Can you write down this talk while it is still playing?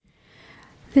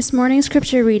This morning's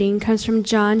scripture reading comes from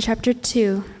John chapter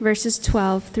 2, verses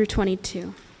 12 through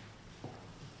 22.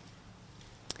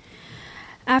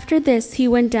 After this, he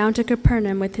went down to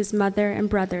Capernaum with his mother and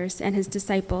brothers and his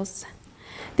disciples.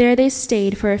 There they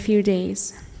stayed for a few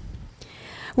days.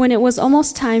 When it was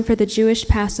almost time for the Jewish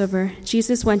Passover,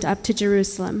 Jesus went up to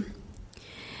Jerusalem.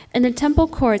 In the temple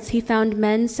courts, he found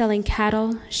men selling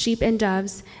cattle, sheep, and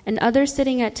doves, and others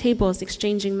sitting at tables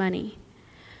exchanging money.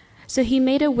 So he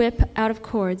made a whip out of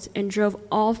cords and drove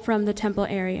all from the temple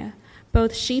area,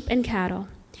 both sheep and cattle.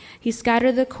 He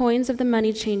scattered the coins of the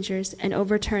money changers and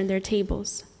overturned their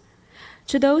tables.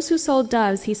 To those who sold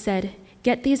doves, he said,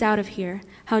 "Get these out of here.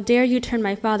 How dare you turn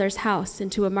my Father's house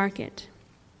into a market?"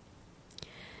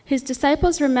 His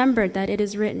disciples remembered that it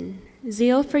is written,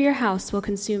 "Zeal for your house will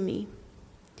consume me."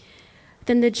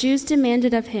 Then the Jews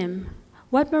demanded of him,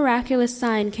 "What miraculous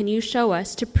sign can you show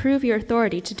us to prove your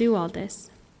authority to do all this?"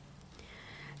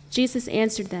 Jesus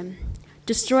answered them,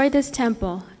 "Destroy this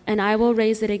temple, and I will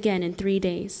raise it again in 3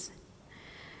 days."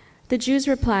 The Jews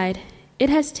replied, "It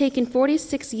has taken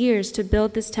 46 years to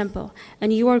build this temple,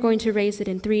 and you are going to raise it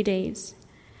in 3 days."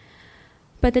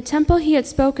 But the temple he had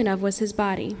spoken of was his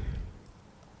body.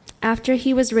 After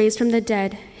he was raised from the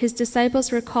dead, his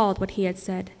disciples recalled what he had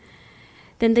said.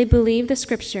 Then they believed the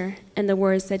scripture and the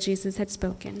words that Jesus had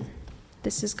spoken.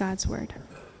 This is God's word.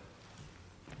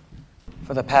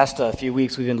 For the past few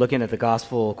weeks, we've been looking at the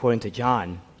gospel according to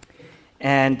John.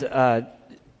 And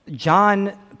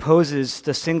John poses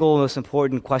the single most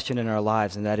important question in our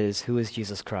lives, and that is, who is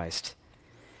Jesus Christ?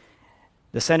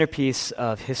 The centerpiece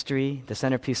of history, the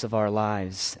centerpiece of our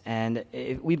lives. And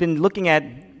we've been looking at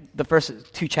the first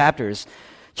 2 chapters.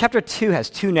 Chapter 2 has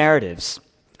 2 narratives.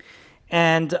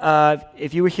 And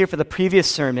if you were here for the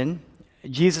previous sermon,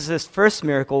 Jesus' first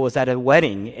miracle was at a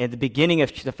wedding at the beginning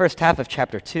of the first half of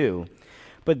chapter 2.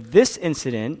 But this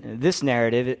incident, this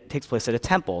narrative, it takes place at a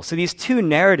temple. So these 2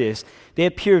 narratives, they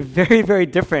appear very, very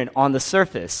different on the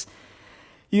surface.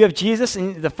 You have Jesus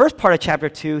in the first part of chapter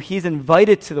 2, he's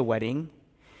invited to the wedding.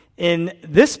 In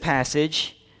this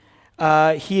passage,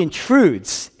 he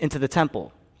intrudes into the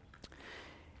temple.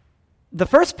 The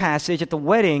first passage at the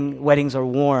wedding, weddings are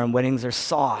warm, weddings are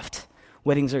soft,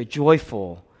 weddings are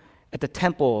joyful. At the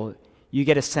temple, you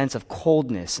get a sense of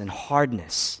coldness and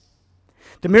hardness.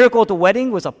 The miracle at the wedding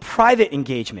was a private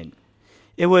engagement.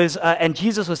 It was, and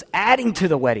Jesus was adding to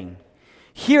the wedding.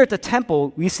 Here at the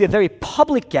temple, we see a very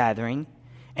public gathering,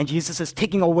 and Jesus is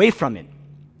taking away from it.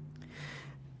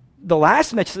 The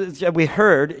last message that we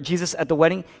heard, Jesus at the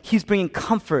wedding, he's bringing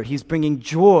comfort, he's bringing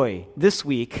joy. This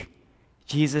week,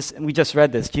 Jesus, and we just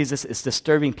read this, Jesus is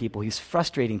disturbing people, he's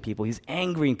frustrating people, he's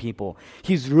angering people,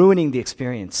 he's ruining the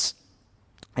experience.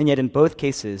 And yet in both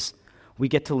cases, we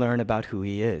get to learn about who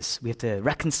he is. We have to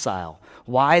reconcile.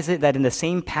 Why is it that in the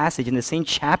same passage, in the same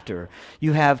chapter,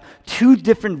 you have 2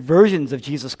 different versions of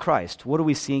Jesus Christ? What are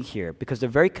we seeing here? Because they're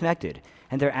very connected.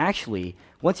 And they're actually,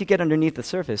 once you get underneath the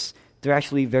surface, they're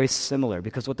actually very similar.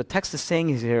 Because what the text is saying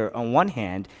is here, on one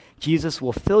hand, Jesus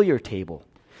will fill your table.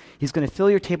 He's going to fill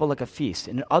your table like a feast.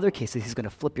 And in other cases, he's going to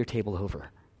flip your table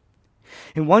over.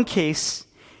 In one case,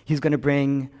 he's going to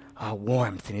bring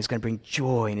warmth, and he's going to bring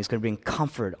joy, and he's going to bring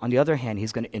comfort. On the other hand,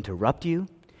 he's going to interrupt you,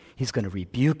 he's going to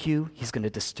rebuke you, he's going to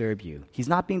disturb you. He's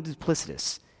not being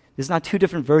duplicitous. There's not 2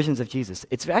 different versions of Jesus.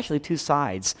 It's actually 2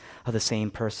 sides of the same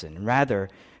person, and rather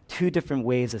 2 different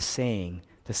ways of saying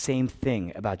the same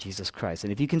thing about Jesus Christ.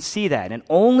 And if you can see that, and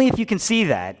only if you can see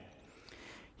that,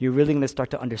 you're really going to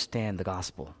start to understand the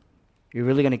gospel. You're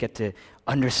really going to get to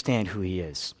understand who he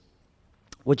is.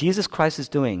 What Jesus Christ is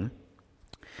doing,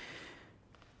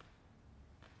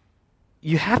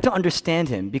 you have to understand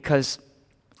him because,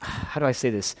 how do I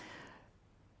say this?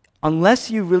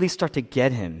 Unless you really start to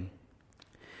get him,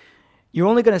 you're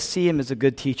only going to see him as a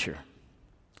good teacher.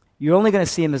 You're only going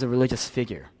to see him as a religious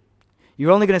figure.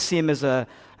 You're only going to see him as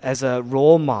a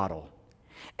role model.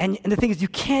 And the thing is, you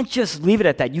can't just leave it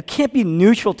at that. You can't be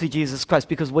neutral to Jesus Christ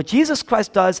because what Jesus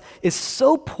Christ does is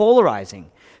so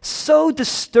polarizing, so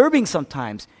disturbing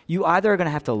sometimes. You either are going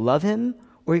to have to love him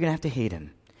or you're going to have to hate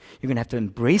him. You're going to have to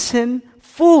embrace him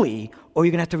fully, or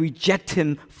you're going to have to reject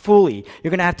him fully. You're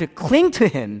going to have to cling to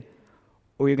him,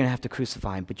 or you're going to have to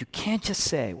crucify him. But you can't just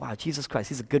say, wow, Jesus Christ,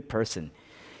 he's a good person.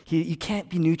 You can't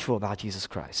be neutral about Jesus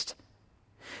Christ.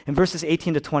 In verses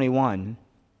 18 to 21,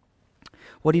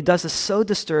 what he does is so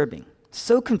disturbing,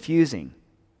 so confusing.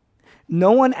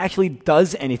 No one actually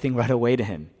does anything right away to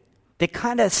him. They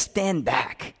kind of stand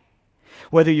back.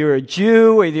 Whether you're a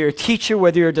Jew, whether you're a teacher,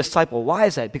 whether you're a disciple. Why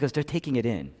is that? Because they're taking it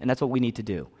in. And that's what we need to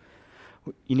do.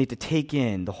 You need to take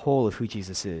in the whole of who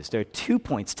Jesus is. There are 2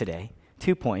 points today,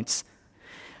 2 points.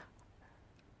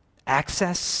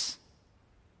 access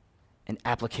and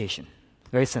application.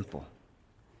 Very simple.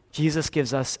 Jesus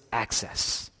gives us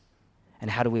access. And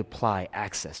how do we apply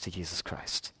access to Jesus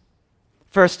Christ?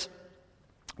 First,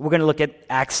 we're going to look at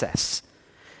access,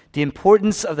 the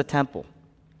importance of the temple.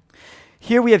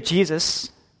 Here we have Jesus.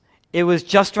 It was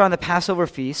just around the Passover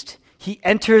feast. He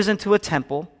enters into a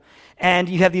temple, and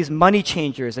you have these money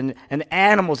changers and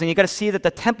animals, and you got to see that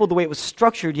the temple, the way it was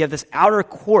structured, you have this outer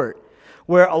court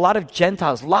where a lot of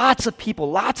Gentiles, lots of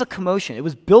people, lots of commotion. It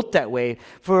was built that way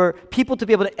for people to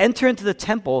be able to enter into the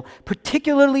temple,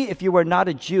 particularly if you were not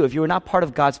a Jew, if you were not part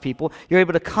of God's people. You're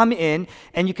able to come in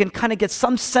and you can kind of get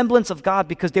some semblance of God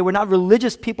because they were not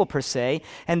religious people per se.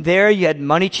 And there you had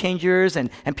money changers and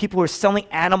people who were selling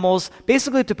animals,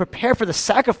 basically to prepare for the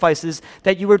sacrifices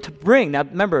that you were to bring. Now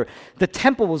remember, the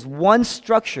temple was one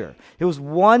structure. It was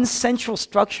one central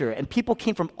structure, and people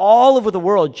came from all over the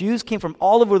world. Jews came from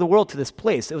all over the world to this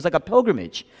place. It was like a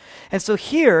pilgrimage. And so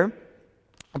here,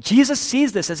 Jesus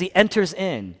sees this as he enters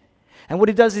in. And what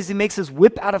he does is he makes his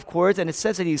whip out of cords, and it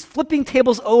says that he's flipping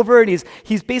tables over, and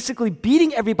he's basically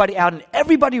beating everybody out, and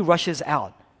everybody rushes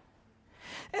out.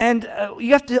 And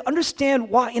you have to understand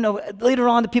why, later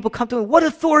on the people come to him, what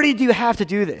authority do you have to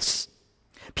do this?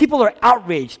 People are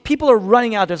outraged. People are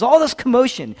running out. There's all this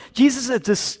commotion. Jesus is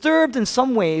disturbed in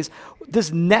some ways,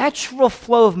 this natural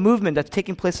flow of movement that's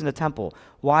taking place in the temple.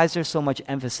 Why is there so much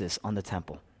emphasis on the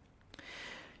temple?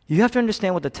 You have to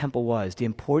understand what the temple was, the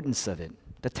importance of it.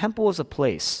 The temple was a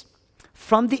place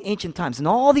from the ancient times, and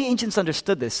all the ancients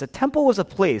understood this. The temple was a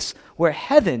place where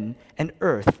heaven and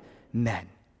earth met.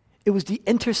 It was the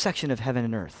intersection of heaven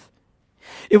and earth.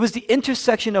 It was the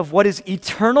intersection of what is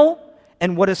eternal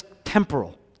and what is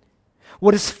temporal.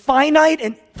 What is finite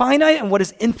and what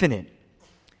is infinite.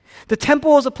 The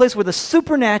temple was a place where the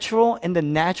supernatural and the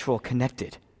natural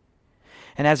connected.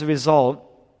 And as a result,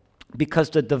 because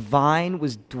the divine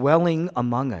was dwelling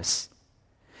among us,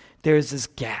 there is this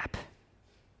gap.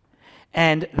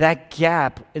 And that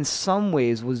gap, in some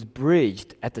ways, was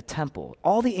bridged at the temple.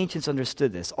 All the ancients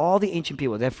understood this. All the ancient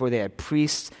people, therefore, they had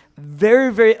priests,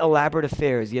 very, very elaborate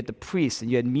affairs. You had the priests and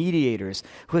you had mediators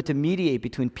who had to mediate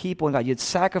between people and God. You had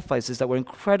sacrifices that were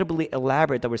incredibly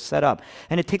elaborate that were set up.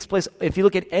 And it takes place, if you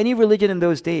look at any religion in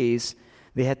those days,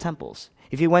 they had temples.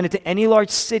 If you went into any large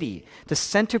city, the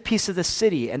centerpiece of the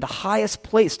city and the highest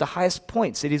place, the highest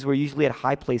point, cities were usually at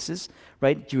high places,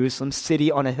 right? Jerusalem,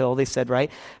 city on a hill, they said, right?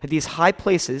 At these high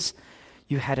places,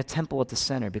 you had a temple at the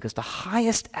center because the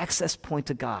highest access point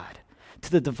to God,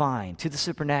 to the divine, to the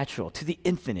supernatural, to the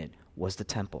infinite was the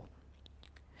temple.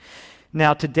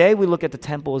 Now, today we look at the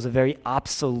temple as a very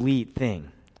obsolete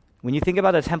thing. When you think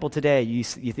about a temple today, you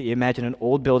imagine an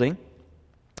old building.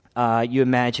 You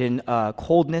imagine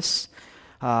coldness.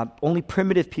 Only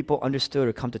primitive people understood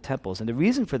or come to temples. And the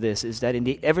reason for this is that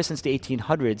ever since the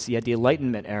 1800s, you had the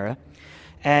Enlightenment era.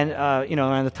 And,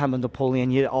 around the time of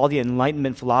Napoleon, you had all the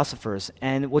Enlightenment philosophers.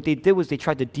 And what they did was they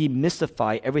tried to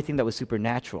demystify everything that was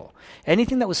supernatural.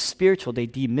 Anything that was spiritual, they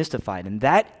demystified. And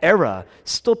that era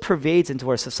still pervades into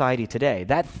our society today.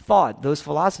 That thought, those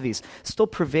philosophies still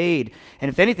pervade. And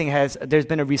if anything, there's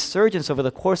been a resurgence over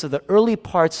the course of the early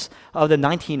parts of the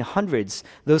 1900s,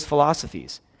 those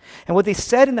philosophies. And what they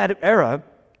said in that era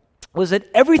was that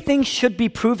everything should be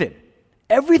proven.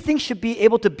 Everything should be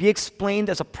able to be explained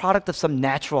as a product of some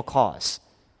natural cause.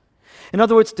 In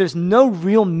other words, there's no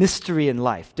real mystery in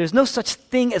life. There's no such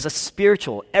thing as a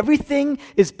spiritual. Everything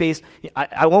is based,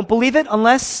 I won't believe it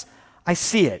unless I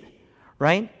see it,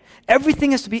 right?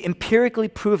 Everything has to be empirically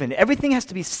proven. Everything has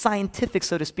to be scientific,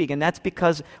 so to speak. And that's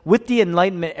because with the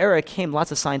Enlightenment era came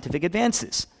lots of scientific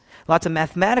advances, lots of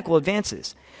mathematical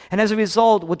advances. And as a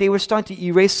result, what they were starting to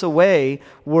erase away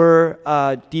were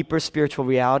deeper spiritual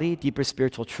reality, deeper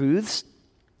spiritual truths.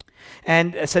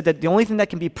 And said that the only thing that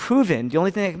can be proven, the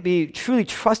only thing that can be truly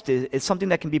trusted is something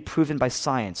that can be proven by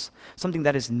science, something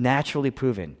that is naturally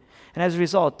proven. And as a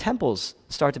result, temples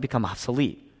start to become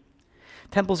obsolete.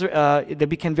 Temples, they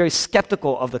became very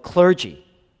skeptical of the clergy.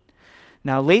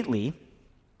 Now lately,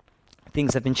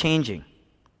 things have been changing.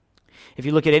 If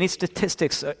you look at any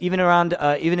statistics, even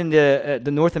in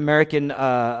the North American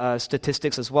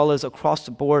statistics, as well as across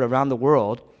the board around the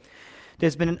world,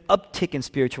 there's been an uptick in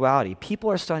spirituality. People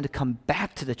are starting to come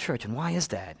back to the church, and why is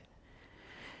that?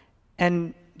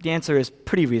 And the answer is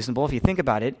pretty reasonable if you think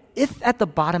about it. If at the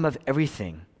bottom of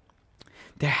everything,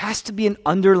 there has to be an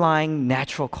underlying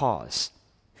natural cause,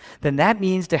 then that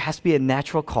means there has to be a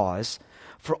natural cause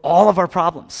for all of our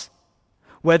problems,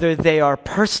 whether they are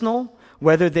personal,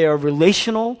 whether they are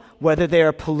relational, whether they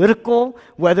are political,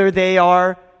 whether they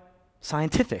are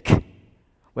scientific,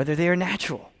 whether they are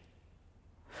natural.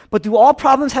 But do all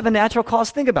problems have a natural cause?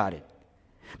 Think about it.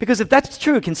 Because if that's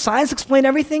true, can science explain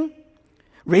everything?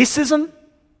 Racism?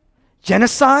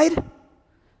 Genocide?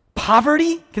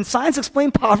 Poverty? Can science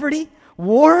explain poverty?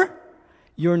 War?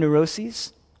 Your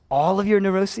neuroses? All of your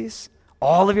neuroses?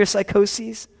 All of your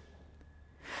psychoses?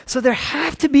 So there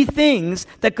have to be things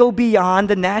that go beyond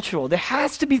the natural. There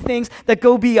has to be things that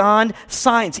go beyond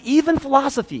science, even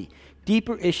philosophy.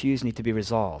 Deeper issues need to be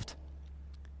resolved.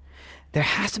 There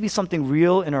has to be something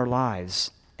real in our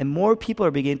lives. And more people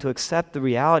are beginning to accept the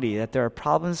reality that there are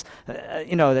problems,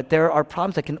 that there are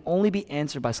problems that can only be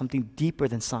answered by something deeper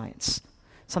than science,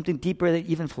 something deeper than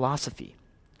even philosophy.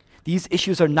 These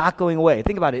issues are not going away.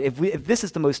 Think about it. If this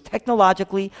is the most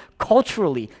technologically,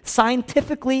 culturally,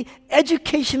 scientifically,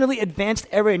 educationally advanced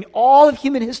era in all of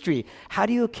human history, how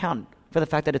do you account for the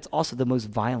fact that it's also the most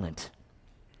violent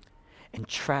and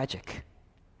tragic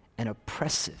and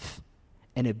oppressive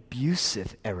and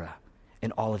abusive era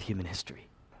in all of human history?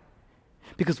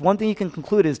 Because one thing you can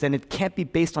conclude is that it can't be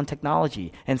based on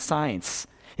technology and science.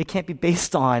 It can't be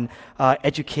based on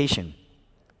education.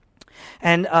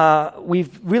 And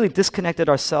we've really disconnected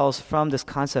ourselves from this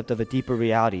concept of a deeper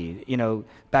reality.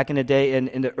 Back in the day,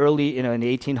 in the early, in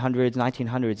the 1800s,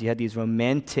 1900s, you had these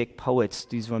romantic poets,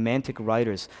 these romantic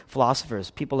writers,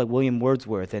 philosophers, people like William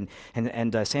Wordsworth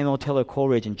and Samuel Taylor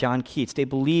Coleridge and John Keats. They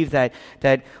believed that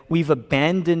we've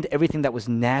abandoned everything that was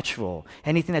natural,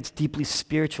 anything that's deeply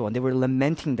spiritual, and they were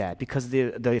lamenting that because of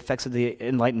the effects of the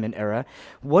Enlightenment era.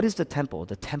 What is the temple?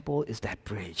 The temple is that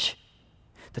bridge.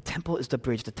 The temple is the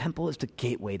bridge. The temple is the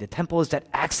gateway. The temple is that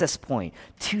access point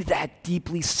to that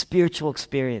deeply spiritual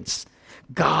experience.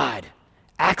 God,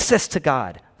 access to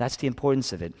God. That's the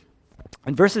importance of it.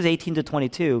 In verses 18 to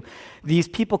 22, these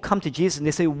people come to Jesus and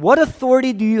they say, "What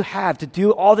authority do you have to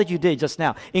do all that you did just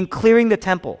now in clearing the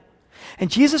temple?"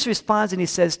 And Jesus responds and he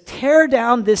says, "Tear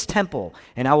down this temple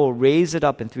and I will raise it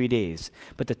up in 3 days."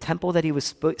 But the temple that he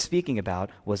was speaking about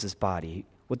was his body.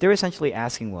 What they're essentially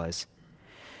asking was,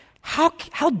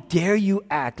 How dare you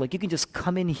act like you can just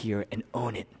come in here and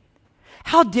own it?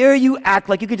 How dare you act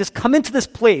like you can just come into this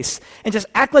place and just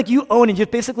act like you own it, just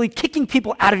basically kicking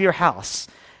people out of your house?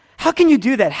 How can you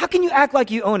do that? How can you act like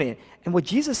you own it? And what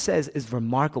Jesus says is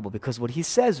remarkable because what he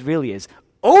says really is,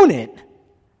 own it.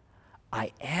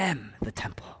 I am the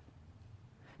temple.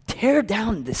 Tear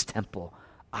down this temple.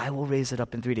 I will raise it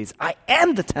up in 3 days. I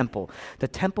am the temple. The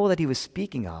temple that he was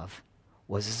speaking of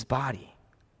was his body.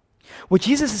 What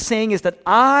Jesus is saying is that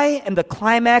I am the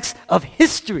climax of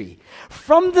history,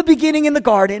 from the beginning in the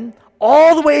garden,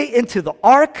 all the way into the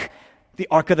Ark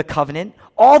of the Covenant,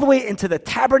 all the way into the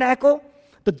tabernacle,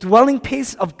 the dwelling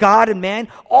place of God and man,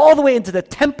 all the way into the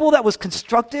temple that was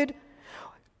constructed,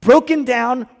 broken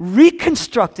down,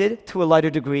 reconstructed to a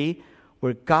lighter degree,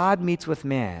 where God meets with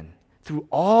man through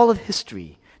all of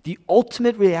history. The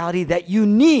ultimate reality that you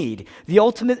need, the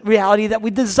ultimate reality that we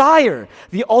desire,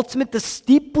 the ultimate, this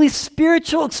deeply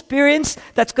spiritual experience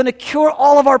that's going to cure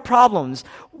all of our problems.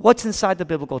 What's inside the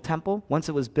biblical temple? Once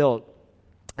it was built,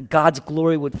 God's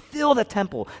glory would fill the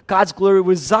temple. God's glory would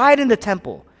reside in the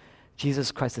temple.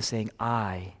 Jesus Christ is saying,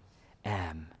 I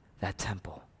am that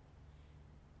temple.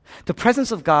 The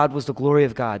presence of God was the glory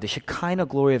of God, the Shekinah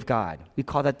glory of God. We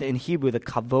call that in Hebrew the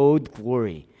kavod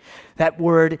glory. That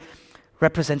word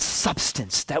represents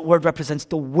substance. That word represents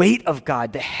the weight of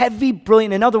God, the heavy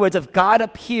brilliance. In other words, if God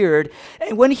appeared,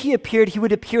 and when he appeared, he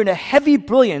would appear in a heavy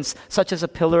brilliance, such as a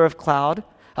pillar of cloud,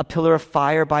 a pillar of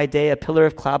fire by day, a pillar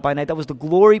of cloud by night. That was the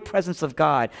glory presence of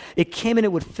God. It came and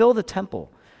it would fill the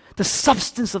temple. The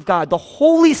substance of God, the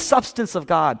holy substance of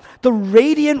God, the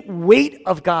radiant weight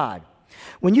of God.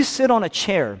 When you sit on a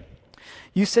chair,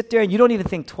 you sit there and you don't even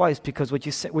think twice because what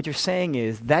you're saying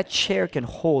is that chair can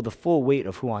hold the full weight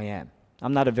of who I am.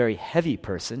 I'm not a very heavy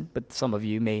person, but some of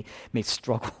you may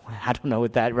struggle. I don't know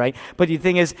with that, right? But the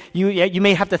thing is, you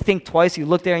may have to think twice. You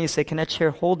look there and you say, "Can that chair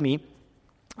hold me?"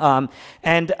 And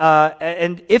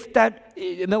if that,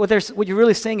 what you're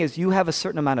really saying is, you have a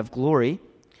certain amount of glory,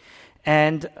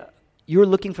 and you're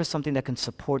looking for something that can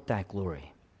support that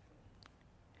glory.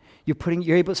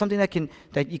 You're able something that can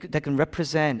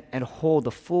represent and hold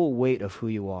the full weight of who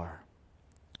you are.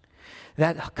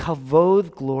 That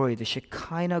kavod glory, the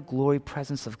Shekinah glory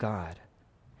presence of God,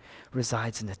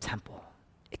 resides in the temple.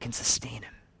 It can sustain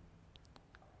him.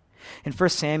 In 1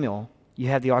 Samuel, you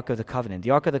have the Ark of the Covenant.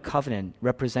 The Ark of the Covenant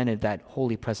represented that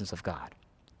holy presence of God.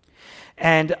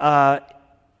 And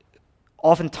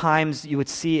oftentimes you would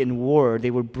see in war,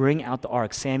 they would bring out the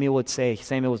Ark. Samuel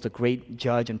was the great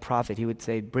judge and prophet. He would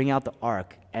say, "Bring out the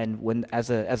Ark." And as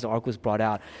the Ark was brought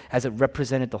out, as it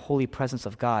represented the holy presence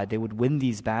of God, they would win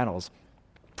these battles.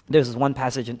 There's this one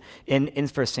passage in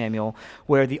 1 Samuel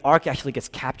where the ark actually gets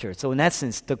captured. So in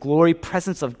essence, the glory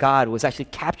presence of God was actually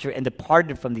captured and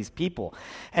departed from these people.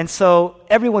 And so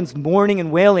everyone's mourning and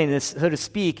wailing, so to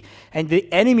speak, and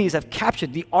the enemies have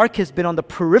captured. The ark has been on the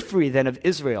periphery then of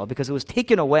Israel because it was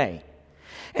taken away.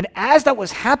 And as that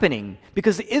was happening,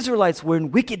 because the Israelites were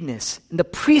in wickedness, and the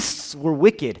priests were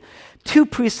wicked, two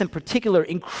priests in particular,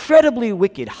 incredibly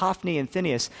wicked, Hophni and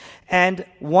Phinehas, and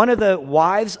one of the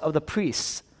wives of the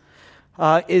priests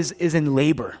is in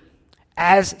labor.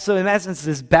 So in essence,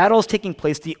 this battle is taking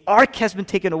place. The ark has been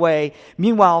taken away.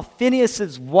 Meanwhile,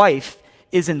 Phinehas' wife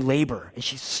is in labor, and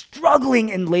she's struggling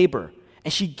in labor.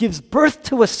 And she gives birth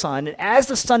to a son, and as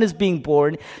the son is being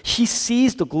born, she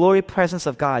sees the glory presence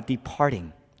of God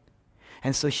departing.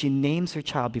 And so she names her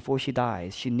child, before she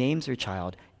dies, she names her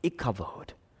child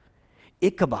Ichabod,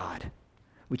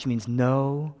 which means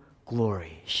no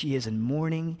glory. She is in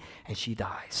mourning, and she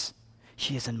dies.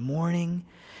 She is in mourning,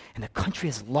 and the country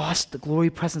has lost the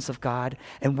glory presence of God,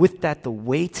 and with that, the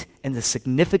weight and the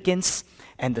significance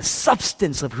and the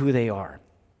substance of who they are.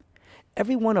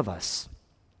 Every one of us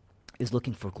is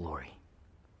looking for glory.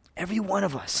 Every one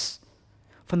of us.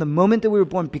 From the moment that we were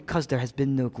born, because there has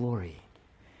been no glory,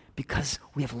 because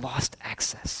we have lost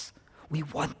access. We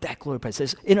want that glory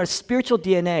presence. In our spiritual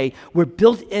DNA, we're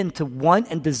built in to want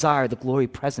and desire the glory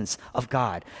presence of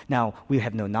God. Now, we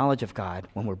have no knowledge of God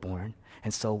when we're born,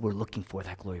 and so we're looking for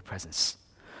that glory presence.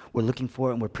 We're looking for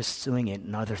it, and we're pursuing it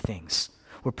in other things.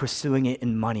 We're pursuing it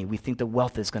in money. We think the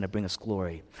wealth is going to bring us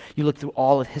glory. You look through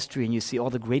all of history, and you see all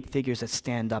the great figures that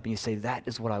stand up, and you say, that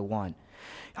is what I want.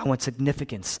 I want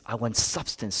significance. I want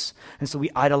substance. And so we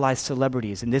idolize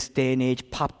celebrities. In this day and age,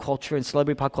 pop culture and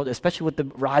celebrity pop culture, especially with the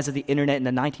rise of the internet in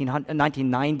the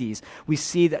 1990s, we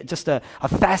see that just a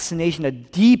fascination, a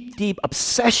deep, deep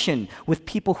obsession with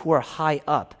people who are high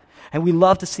up. And we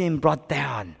love to see them brought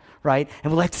down, right?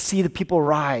 And we like to see the people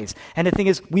rise. And the thing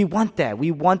is, we want that.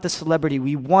 We want the celebrity.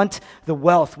 We want the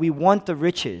wealth. We want the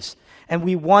riches. And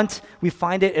we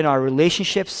find it in our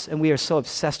relationships, and we are so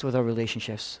obsessed with our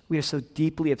relationships. We are so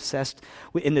deeply obsessed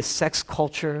in the sex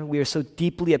culture. We are so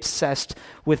deeply obsessed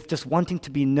with just wanting to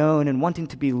be known and wanting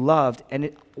to be loved.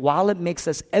 And while it makes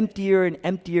us emptier and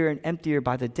emptier and emptier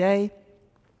by the day,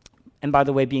 and by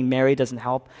the way, being married doesn't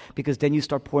help, because then you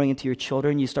start pouring into your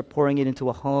children, you start pouring it into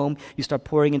a home, you start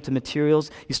pouring into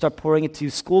materials, you start pouring into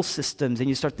school systems, and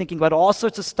you start thinking about all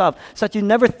sorts of stuff that you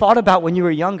never thought about when you were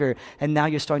younger, and now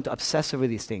you're starting to obsess over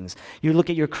these things. You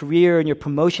look at your career and your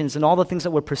promotions and all the things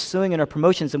that we're pursuing in our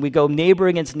promotions, and we go neighbor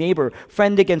against neighbor,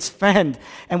 friend against friend,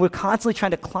 and we're constantly trying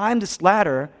to climb this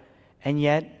ladder, and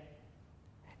yet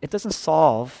it doesn't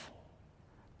solve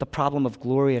the problem of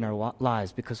glory in our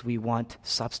lives, because we want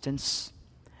substance,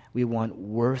 we want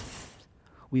worth,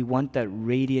 we want that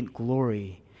radiant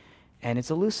glory, and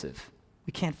it's elusive.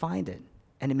 We can't find it,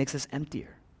 and it makes us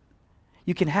emptier.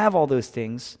 You can have all those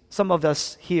things. Some of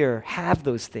us here have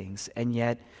those things, and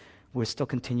yet we're still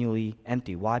continually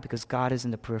empty. Why? Because God is in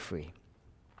the periphery.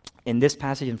 In this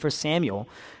passage in 1 Samuel,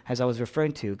 as I was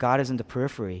referring to, God is in the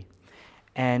periphery,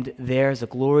 and there's a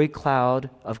glory cloud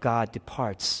of God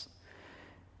departs.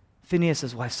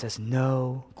 Phinehas' wife says,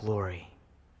 no glory.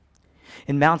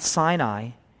 In Mount Sinai,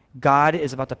 God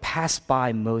is about to pass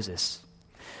by Moses.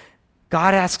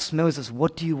 God asks Moses,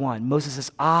 what do you want? Moses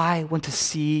says, I want to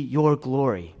see your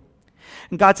glory.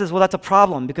 And God says, well, that's a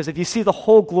problem, because if you see the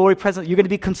whole glory present, you're going to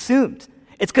be consumed.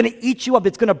 It's going to eat you up.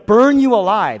 It's going to burn you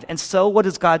alive. And so what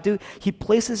does God do? He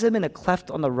places him in a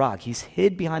cleft on the rock. He's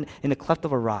hid behind in a cleft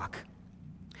of a rock.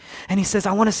 And he says,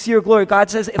 I want to see your glory. God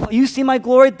says, if you see my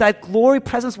glory, that glory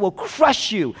presence will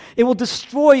crush you. It will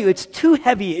destroy you. It's too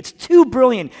heavy. It's too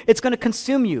brilliant. It's going to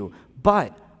consume you.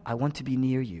 But I want to be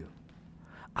near you.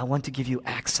 I want to give you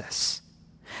access.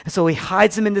 And so he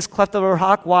hides him in this cleft of a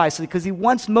rock. Why? So because he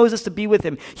wants Moses to be with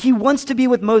him. He wants to be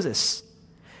with Moses.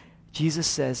 Jesus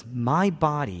says, my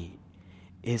body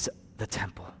is the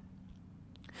temple.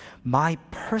 My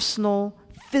personal,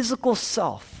 physical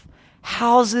self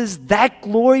houses that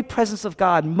glory presence of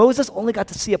God. Moses only got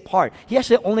to see a part. He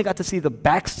actually only got to see the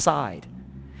backside.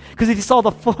 Because if he saw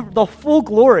the full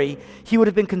glory, he would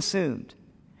have been consumed.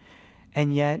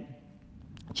 And yet,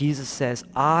 Jesus says,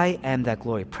 I am that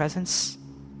glory presence.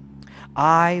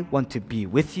 I want to be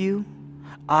with you.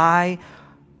 The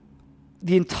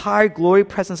entire glory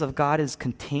presence of God is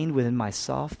contained within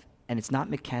myself, and it's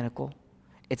not mechanical.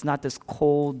 It's not this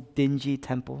cold, dingy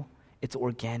temple. It's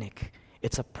organic.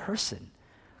 It's a person.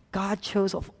 God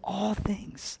chose of all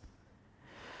things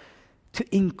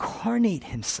to incarnate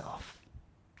himself,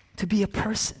 to be a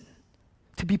person,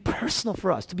 to be personal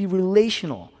for us, to be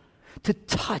relational, to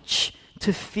touch,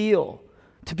 to feel,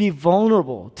 to be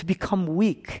vulnerable, to become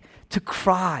weak, to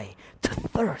cry, to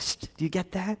thirst. Do you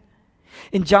get that?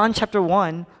 In John chapter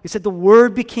 1, he said the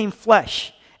Word became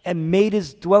flesh and made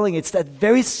his dwelling. It's that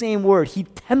very same word. He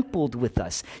templed with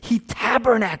us. He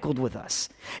tabernacled with us.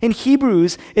 In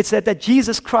Hebrews, it said that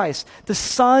Jesus Christ, the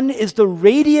Son, is the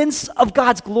radiance of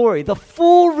God's glory, the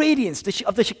full radiance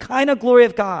of the Shekinah glory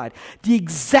of God, the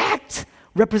exact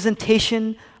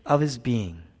representation of his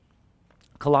being.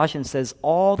 Colossians says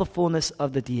all the fullness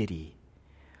of the deity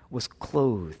was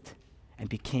clothed and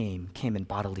came in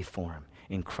bodily form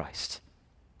in Christ.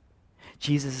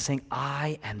 Jesus is saying,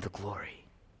 I am the glory.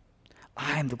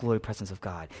 I am the glory presence of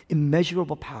God.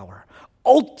 Immeasurable power,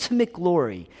 ultimate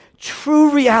glory,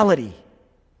 true reality.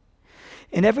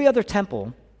 In every other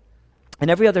temple, in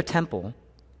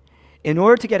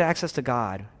order to get access to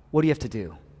God, what do you have to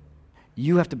do?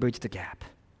 You have to bridge the gap.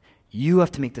 You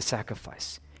have to make the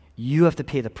sacrifice. You have to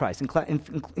pay the price,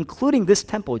 including this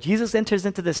temple. Jesus enters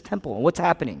into this temple, and what's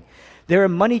happening? There are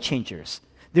money changers.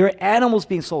 There are animals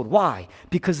being sold. Why?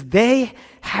 Because they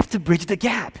have to bridge the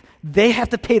gap. They have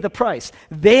to pay the price.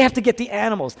 They have to get the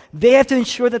animals. They have to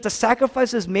ensure that the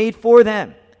sacrifice is made for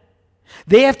them.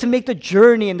 They have to make the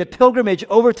journey and the pilgrimage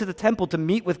over to the temple to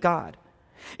meet with God.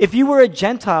 If you were a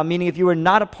Gentile, meaning if you were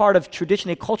not a part of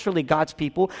traditionally, culturally God's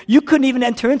people, you couldn't even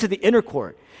enter into the inner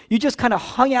court. You just kind of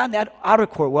hung out in that outer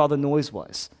court where all the noise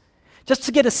was, just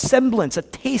to get a semblance, a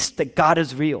taste that God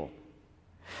is real.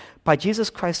 By Jesus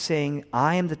Christ saying,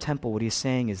 I am the temple, what he's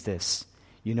saying is this: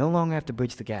 you no longer have to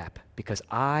bridge the gap because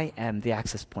I am the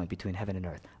access point between heaven and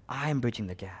earth. I am bridging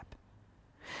the gap.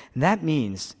 And that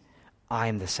means I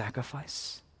am the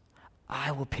sacrifice.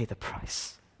 I will pay the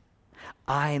price.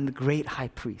 I am the great high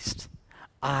priest.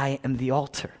 I am the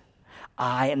altar.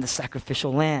 I am the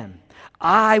sacrificial lamb.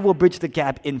 I will bridge the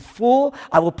gap in full.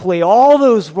 I will play all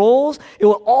those roles. It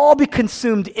will all be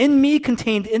consumed in me,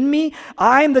 contained in me.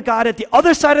 I am the God at the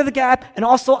other side of the gap, and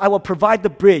also I will provide the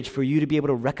bridge for you to be able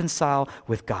to reconcile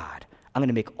with God. I'm going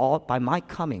to make by my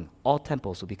coming, all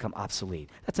temples will become obsolete.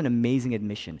 That's an amazing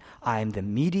admission. I am the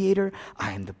mediator.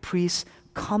 I am the priest.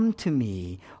 Come to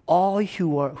me, all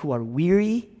who are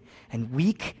weary and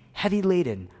weak, heavy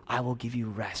laden. I will give you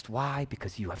rest. Why?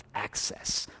 Because you have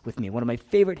access with me. One of my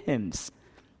favorite hymns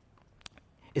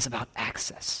is about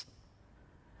access.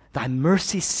 Thy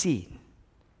mercy seat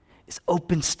is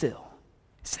open still.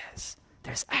 It says,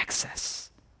 there's access.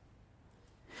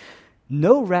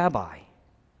 No rabbi,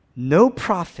 no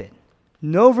prophet,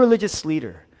 no religious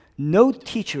leader, no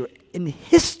teacher in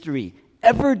history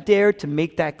ever dared to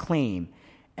make that claim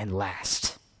and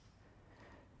last.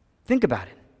 Think about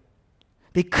it.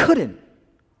 They couldn't.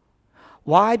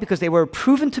 Why? Because they were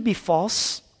proven to be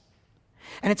false,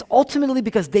 and it's ultimately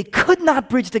because they could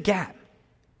not bridge the gap.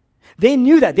 They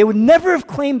knew that. They would never have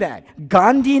claimed that.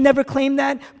 Gandhi never claimed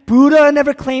that. Buddha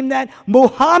never claimed that.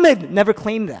 Muhammad never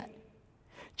claimed that.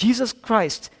 Jesus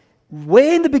Christ,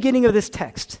 way in the beginning of this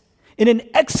text, in an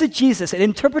exegesis, an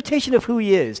interpretation of who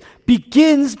he is,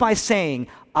 begins by saying,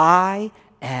 I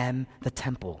am the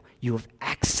temple. You have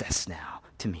access now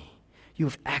to me. You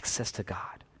have access to God.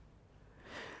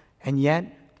 And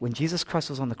yet, when Jesus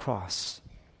Christ was on the cross,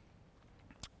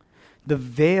 the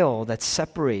veil that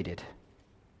separated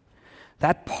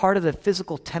that part of the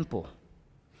physical temple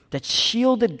that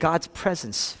shielded God's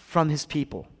presence from his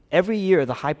people, every year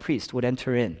the high priest would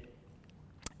enter in.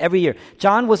 Every year.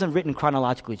 John wasn't written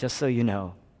chronologically, just so you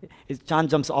know. John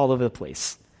jumps all over the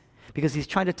place because he's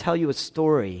trying to tell you a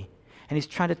story, and he's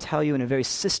trying to tell you in a very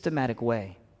systematic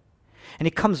way. And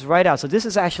he comes right out. So this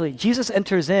is actually, Jesus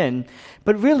enters in,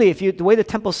 but really, the way the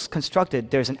temple's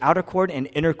constructed, there's an outer court and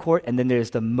inner court, and then there's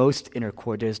the most inner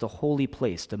court. There's the holy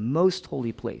place, the most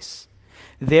holy place.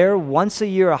 There, once a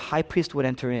year, a high priest would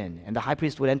enter in, and the high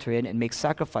priest would enter in and make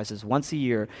sacrifices once a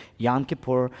year, Yom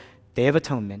Kippur, Day of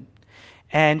Atonement,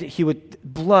 and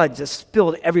blood just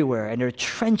spilled everywhere, and there are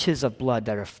trenches of blood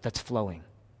that's flowing.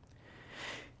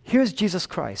 Here's Jesus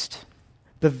Christ.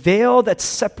 The veil that's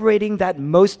separating there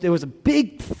was a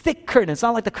big, thick curtain. It's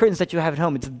not like the curtains that you have at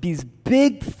home. It's these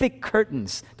big, thick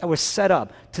curtains that were set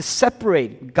up to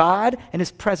separate God and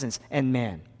his presence and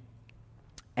man.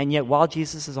 And yet, while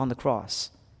Jesus is on the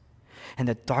cross, and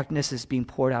the darkness is being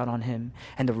poured out on him,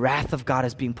 and the wrath of God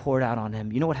is being poured out on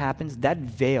him, you know what happens? That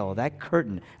veil, that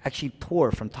curtain, actually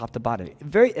tore from top to bottom.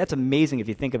 That's amazing if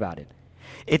you think about it.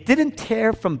 It didn't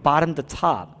tear from bottom to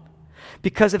top.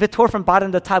 Because if it tore from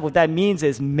bottom to top, what that means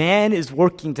is man is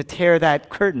working to tear that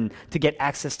curtain to get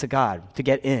access to God, to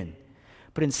get in.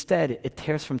 But instead, it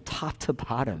tears from top to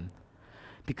bottom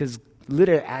because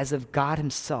literally as if God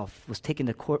himself was taking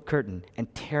the curtain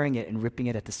and tearing it and ripping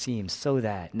it at the seams so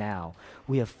that now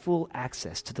we have full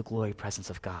access to the glory presence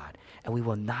of God and we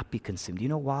will not be consumed. You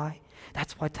know why?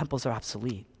 That's why temples are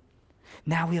obsolete.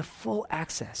 Now we have full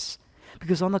access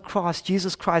because on the cross,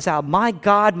 Jesus cries out, my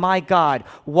God,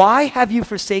 why have you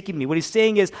forsaken me? What he's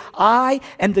saying is, I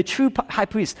am the true high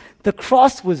priest. The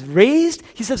cross was raised.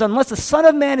 He says, unless the Son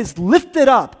of Man is lifted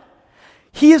up,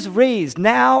 he is raised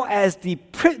now as the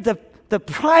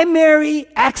primary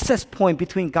access point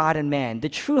between God and man, the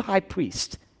true high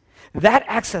priest. That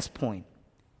access point.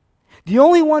 The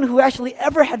only one who actually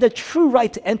ever had the true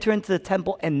right to enter into the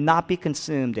temple and not be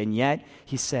consumed. And yet,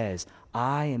 he says,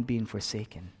 I am being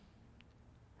forsaken.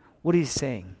 What is he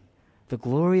saying? The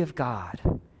glory of God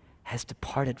has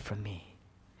departed from me.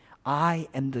 I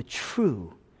am the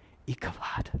true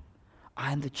Ikavod.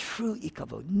 I am the true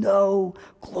Ikavod. No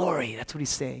glory. That's what he's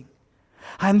saying.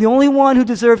 I am the only one who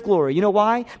deserves glory. You know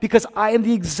why? Because I am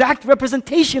the exact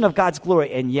representation of God's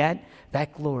glory, and yet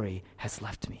that glory has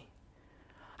left me.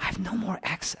 I have no more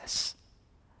access.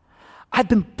 I've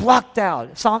been blocked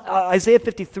out. Isaiah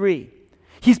 53.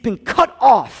 He's been cut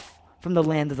off from the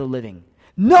land of the living.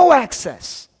 No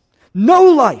access. No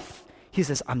life. He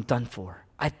says, I'm done for.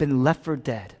 I've been left for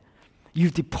dead.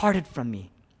 You've departed from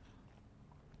me.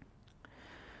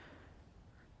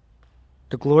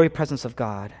 The glory presence of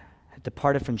God had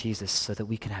departed from Jesus so that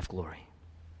we can have glory.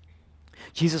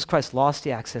 Jesus Christ lost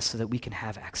the access so that we can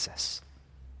have access.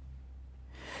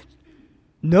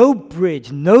 No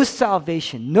bridge, no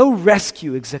salvation, no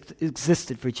rescue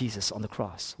existed for Jesus on the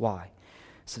cross. Why?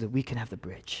 So that we can have the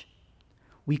bridge.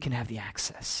 We can have the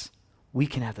access. We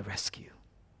can have the rescue.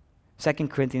 2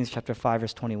 Corinthians chapter 5,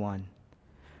 verse 21.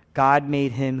 God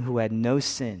made him who had no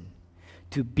sin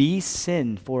to be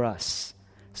sin for us,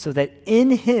 so that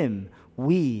in him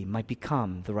we might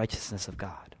become the righteousness of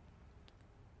God.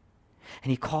 And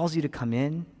he calls you to come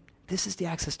in. This is the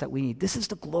access that we need. This is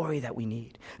the glory that we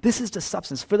need. This is the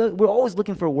substance. We're always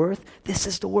looking for worth. This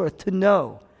is the worth, to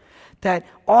know that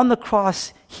on the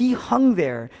cross, he hung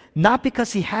there, not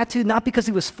because he had to, not because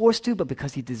he was forced to, but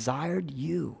because he desired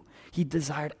you. He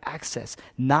desired access,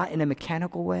 not in a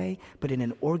mechanical way, but in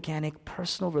an organic,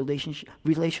 personal,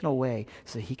 relational way,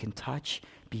 so that he can touch,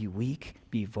 be weak,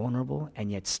 be vulnerable,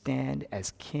 and yet stand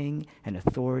as king and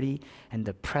authority and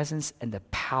the presence and the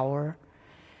power.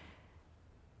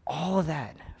 All of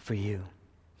that for you.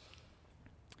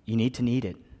 You need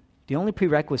it. The only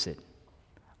prerequisite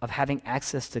of having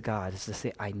access to God is to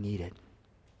say, I need it.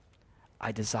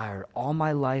 I desire it. All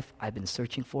my life, I've been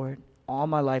searching for it. All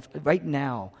my life, right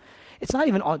now. It's not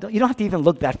even, you don't have to even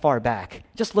look that far back.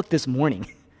 Just look this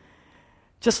morning.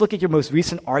 Just look at your most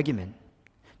recent argument.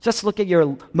 Just look at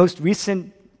your most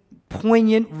recent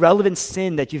poignant, relevant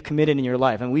sin that you've committed in your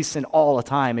life. And we sin all the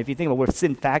time. If you think about, we're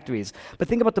sin factories. But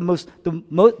think about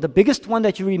the biggest one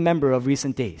that you remember of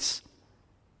recent days.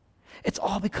 It's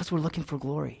all because we're looking for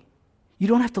glory. You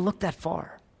don't have to look that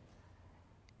far.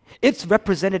 It's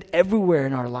represented everywhere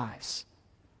in our lives.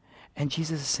 And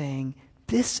Jesus is saying,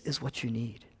 this is what you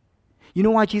need. You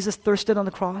know why Jesus thirsted on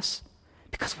the cross?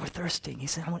 Because we're thirsting. He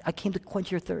said, I came to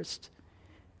quench your thirst.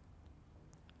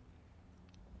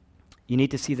 You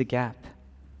need to see the gap.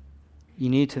 You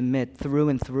need to admit through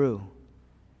and through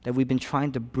that we've been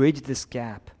trying to bridge this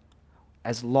gap.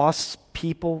 As lost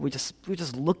people, we're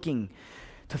just looking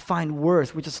to find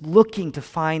worth. We're just looking to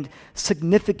find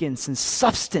significance and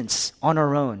substance on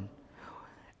our own.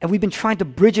 And we've been trying to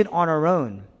bridge it on our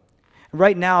own.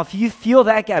 Right now, if you feel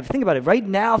that gap, think about it. Right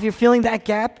now, if you're feeling that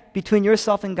gap between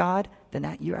yourself and God,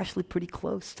 then you're actually pretty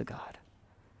close to God.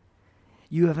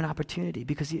 You have an opportunity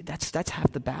because that's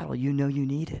half the battle. You know you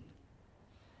need it.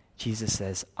 Jesus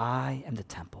says, I am the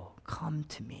temple. Come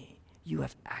to me. You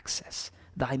have access.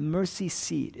 Thy mercy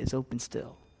seat is open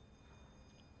still.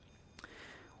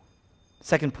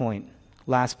 Second point,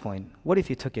 last point. What if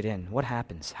you took it in? What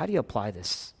happens? How do you apply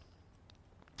this?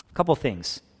 A couple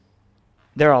things.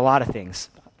 There are a lot of things.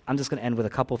 I'm just going to end with a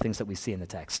couple things that we see in the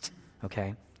text.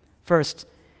 Okay? First,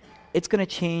 it's going to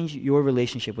change your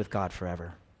relationship with God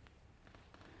forever.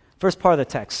 First part of the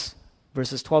text,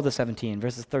 verses 12 to 17,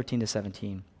 verses 13 to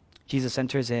 17. Jesus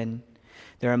enters in.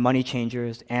 There are money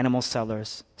changers, animal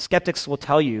sellers. Skeptics will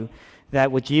tell you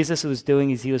that what Jesus was doing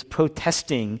is he was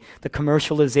protesting the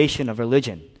commercialization of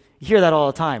religion. You hear that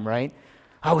all the time, right?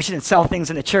 Oh, we shouldn't sell things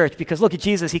in the church because look at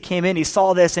Jesus. He came in, he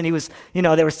saw this, and he was,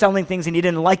 they were selling things and he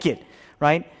didn't like it,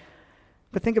 right?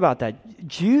 But think about that.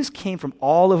 Jews came from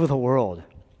all over the world,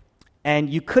 and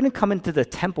you couldn't come into the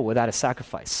temple without a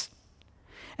sacrifice.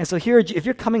 And so here, if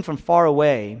you're coming from far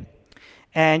away,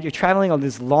 and you're traveling on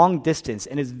this long distance,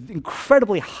 and it's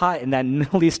incredibly hot in that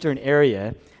Middle Eastern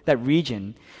area, that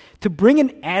region, to bring an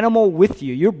animal with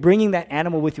you, you're bringing that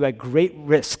animal with you at great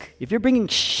risk. If you're bringing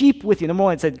sheep with you, number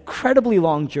one, it's an incredibly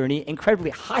long journey,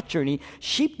 incredibly hot journey.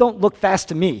 Sheep don't look fast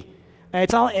to me. And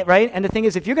it's all, right? And the thing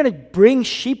is, if you're going to bring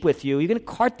sheep with you, you're going to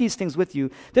cart these things with you,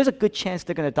 there's a good chance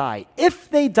they're going to die. If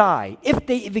they die, if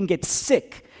they even get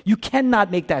sick, you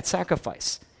cannot make that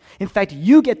sacrifice. In fact,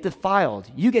 you get defiled,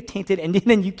 you get tainted, and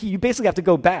then you basically have to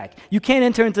go back. You can't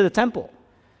enter into the temple.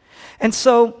 And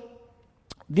so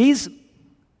these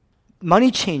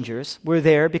money changers were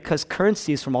there because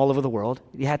currencies from all over the world,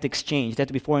 you had to exchange, they had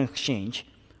to be foreign exchange,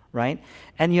 right?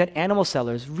 And you had animal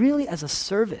sellers really as a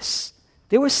service.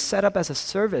 They were set up as a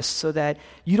service so that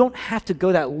you don't have to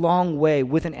go that long way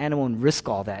with an animal and risk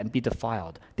all that and be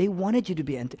defiled. They wanted you to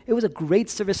be, it was a great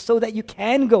service so that you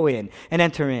can go in and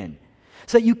enter in,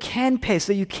 so that you can pay,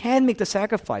 so that you can make the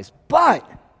sacrifice. But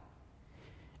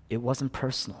it wasn't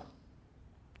personal.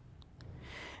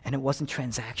 And it wasn't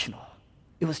transactional.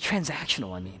 It was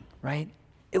transactional, right?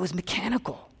 It was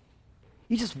mechanical.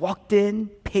 You just walked in,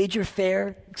 paid your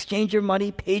fare, exchanged your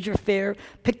money, paid your fare,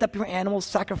 picked up your animal,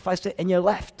 sacrificed it, and you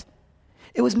left.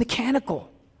 It was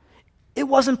mechanical. It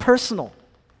wasn't personal.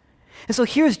 And so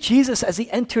here's Jesus as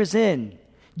he enters in.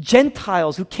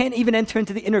 Gentiles who can't even enter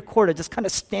into the inner court are just kind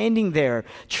of standing there,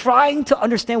 trying to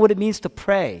understand what it means to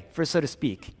pray, so to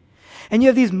speak. And you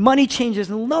have these money changers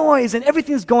and noise and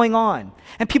everything's going on.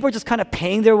 And people are just kind of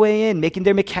paying their way in, making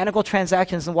their mechanical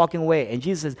transactions and walking away. And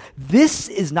Jesus says, this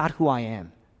is not who I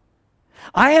am.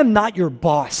 I am not your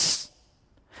boss.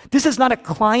 This is not a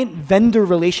client-vendor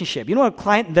relationship. You know what a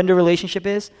client-vendor relationship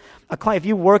is? If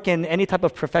you work in any type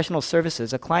of professional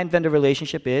services, a client-vendor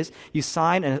relationship is you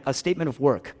sign a statement of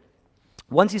work.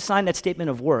 Once you sign that statement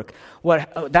of work,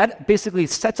 that basically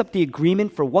sets up the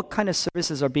agreement for what kind of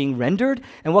services are being rendered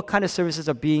and what kind of services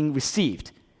are being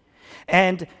received.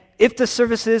 And if the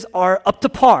services are up to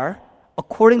par,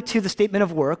 according to the statement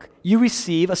of work, you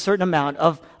receive a certain amount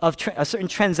of a certain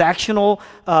transactional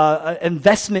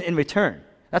investment in return.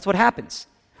 That's what happens.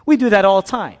 We do that all the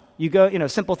time. You go,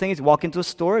 simple things. You walk into a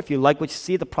store. If you like what you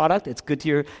see, the product, it's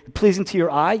pleasing to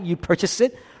your eye, you purchase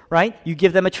it. Right? You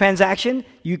give them a transaction,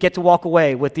 you get to walk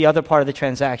away with the other part of the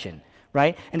transaction,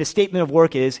 right? And the statement of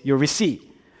work is your receipt,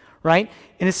 right?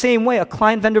 In the same way, a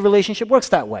client-vendor relationship works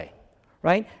that way,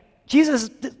 right?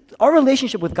 Our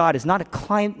relationship with God is not a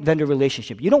client-vendor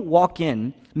relationship. You don't walk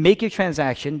in, make your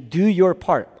transaction, do your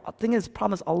part. The thing is, the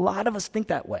problem is a lot of us think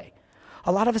that way.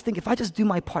 A lot of us think, if I just do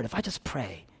my part, if I just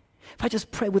pray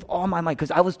with all my might,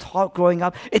 because I was taught growing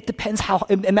up,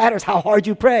 it matters how hard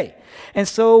you pray. And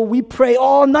so we pray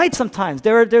all night sometimes.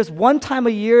 There's one time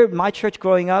a year in my church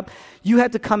growing up, you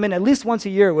had to come in at least once a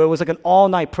year where it was like an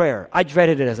all-night prayer. I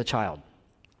dreaded it as a child.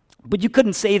 But you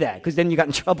couldn't say that because then you got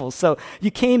in trouble. So you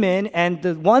came in, and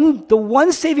the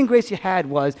one saving grace you had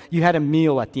was you had a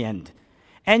meal at the end.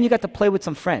 And you got to play with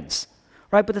some friends.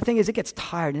 Right? But the thing is, it gets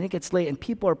tired and it gets late and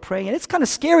people are praying. And it's kind of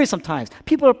scary sometimes.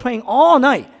 People are praying all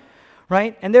night.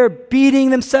 Right? And they're beating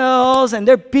themselves, and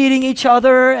they're beating each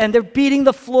other, and they're beating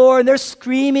the floor, and they're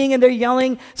screaming, and they're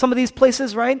yelling. Some of these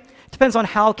places, right? It depends on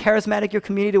how charismatic your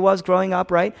community was growing up,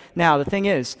 right? Now, the thing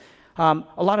is, a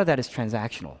lot of that is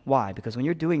transactional. Why? Because when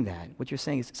you're doing that, what you're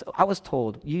saying is, I was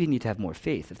told you need to have more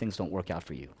faith if things don't work out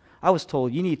for you. I was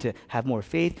told you need to have more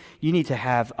faith. You need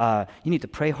to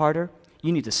pray harder.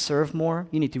 You need to serve more.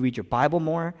 You need to read your Bible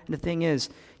more. And the thing is,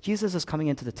 Jesus is coming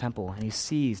into the temple, and he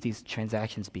sees these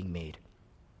transactions being made.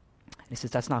 And he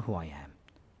says, that's not who I am.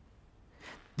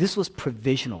 This was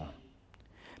provisional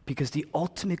because the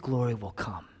ultimate glory will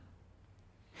come.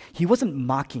 He wasn't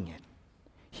mocking it.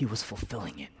 He was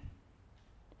fulfilling it.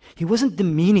 He wasn't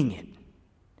demeaning it.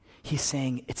 He's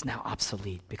saying, it's now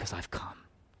obsolete because I've come.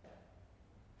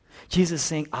 Jesus is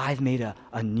saying, I've made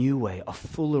a new way, a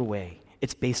fuller way.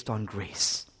 It's based on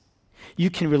grace. You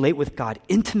can relate with God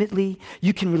intimately.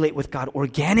 You can relate with God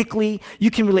organically.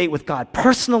 You can relate with God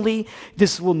personally.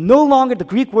 This will no longer, the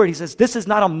Greek word, he says, this is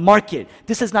not a market.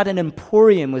 This is not an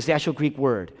emporium, was the actual Greek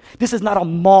word. This is not a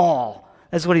mall.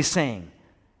 That's what he's saying.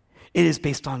 It is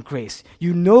based on grace.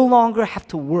 You no longer have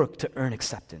to work to earn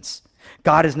acceptance.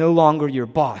 God is no longer your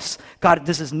boss.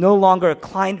 This is no longer a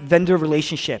client-vendor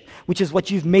relationship, which is what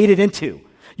you've made it into.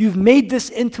 You've made this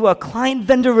into a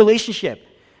client-vendor relationship.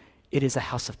 It is a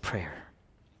house of prayer.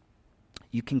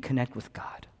 You can connect with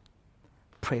God.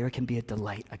 Prayer can be a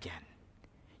delight again.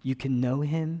 You can know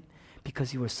him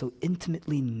because you are so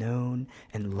intimately known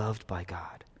and loved by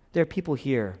God. There are people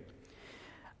here,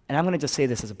 and I'm going to just say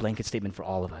this as a blanket statement for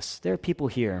all of us. There are people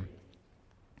here,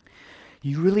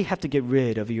 you really have to get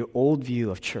rid of your old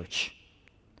view of church.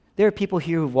 There are people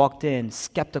here who've walked in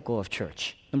skeptical of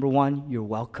church. Number one, you're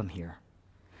welcome here.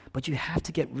 But you have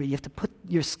to put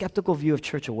your skeptical view of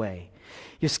church away.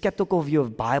 Your skeptical view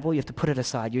of Bible, you have to put it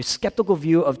aside. Your skeptical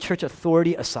view of church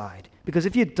authority aside. Because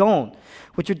if you don't,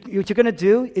 what you're going to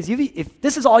do is, if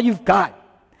this is all you've got,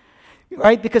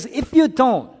 right? Because if you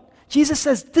don't, Jesus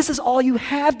says, this is all you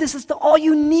have, this is all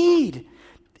you need.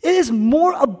 It is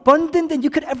more abundant than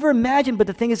you could ever imagine. But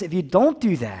the thing is, if you don't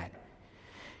do that,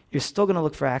 you're still going to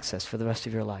look for access for the rest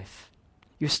of your life.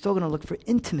 You're still going to look for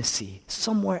intimacy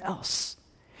somewhere else.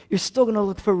 You're still going to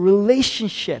look for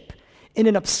relationship in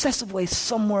an obsessive way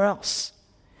somewhere else.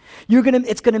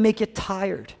 It's going to make you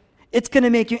tired. It's going to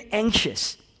make you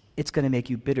anxious. It's going to make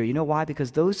you bitter. You know why?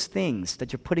 Because those things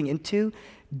that you're putting into,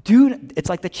 it's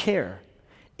like the chair.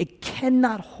 It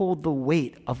cannot hold the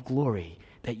weight of glory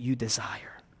that you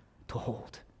desire to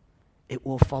hold. It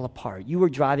will fall apart. You are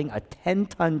driving a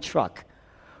 10-ton truck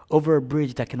over a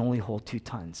bridge that can only hold 2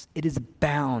 tons. It is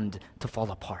bound to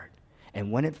fall apart. And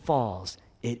when it falls,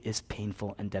 it is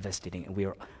painful and devastating. And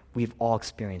we've all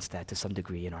experienced that to some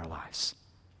degree in our lives.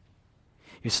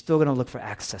 You're still going to look for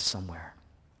access somewhere.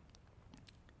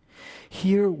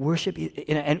 Here, worship,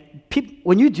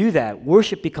 when you do that,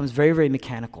 worship becomes very, very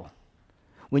mechanical.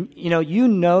 When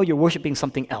you're worshiping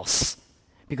something else.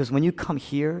 Because when you come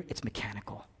here, it's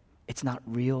mechanical. It's not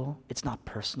real, it's not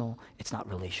personal, it's not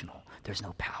relational. There's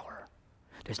no power.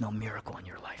 There's no miracle in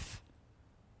your life.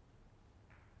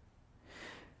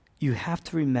 You have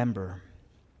to remember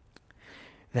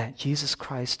that Jesus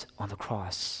Christ on the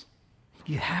cross,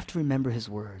 you have to remember his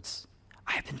words.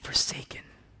 I have been forsaken.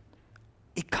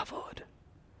 Ikavod.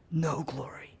 No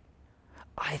glory.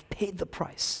 I've paid the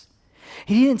price.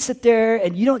 He didn't sit there,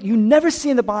 and you never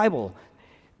see in the Bible.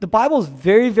 The Bible is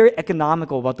very, very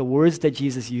economical about the words that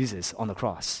Jesus uses on the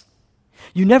cross.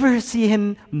 You never see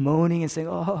him moaning and saying,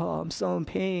 oh, I'm so in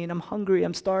pain, I'm hungry,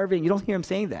 I'm starving. You don't hear him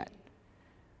saying that.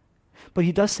 But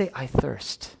he does say, I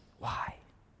thirst. Why?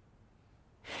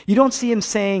 You don't see him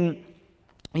saying,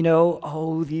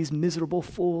 oh, these miserable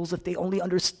fools, if they only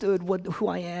understood who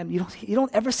I am. You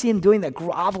don't ever see him doing that,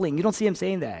 groveling. You don't see him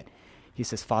saying that. He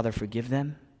says, Father, forgive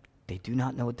them. They do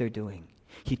not know what they're doing.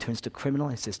 He turns to criminal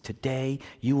and says, today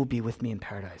you will be with me in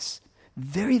paradise.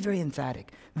 Very, very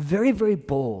emphatic, very, very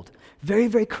bold, very,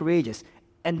 very courageous,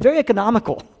 and very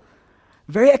economical.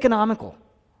 Very economical.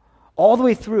 All the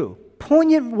way through.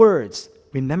 Poignant words.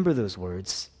 Remember those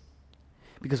words.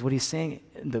 Because what he's saying,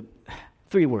 the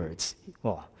 3 words,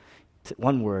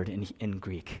 one word in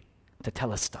Greek,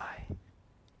 tetelestai,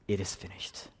 it is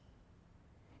finished.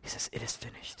 He says, it is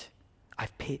finished.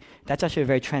 I've paid. That's actually a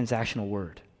very transactional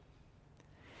word.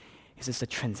 He says, the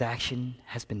transaction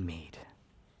has been made.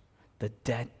 The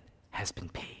debt has been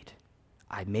paid.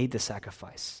 I made the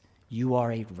sacrifice. You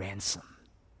are a ransom.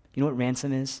 You know what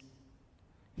ransom is?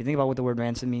 You think about what the word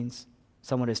ransom means?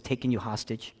 Someone has taken you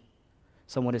hostage.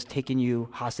 Someone has taken you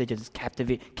hostage and has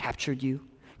captured you,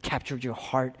 captured your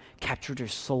heart, captured your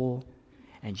soul.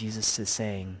 And Jesus is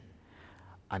saying,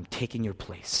 I'm taking your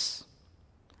place.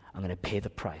 I'm going to pay the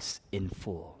price in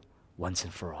full, once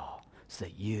and for all, so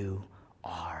that you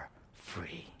are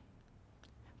free.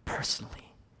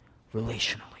 Personally,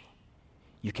 relationally,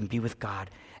 you can be with God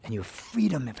and you have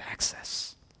freedom of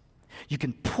access. You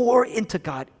can pour into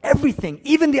God everything,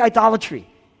 even the idolatry.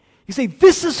 You say,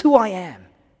 this is who I am.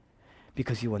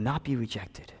 Because you will not be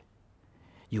rejected.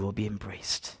 You will be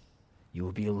embraced. You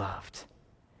will be loved.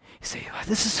 You say,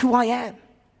 this is who I am.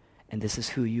 And this is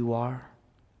who you are.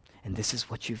 And this is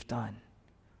what you've done.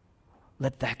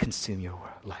 Let that consume your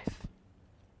life.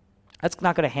 That's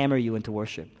not going to hammer you into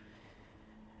worship.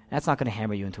 That's not going to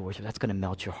hammer you into worship. That's going to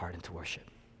melt your heart into worship.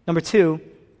 Number 2,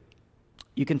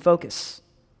 you can focus.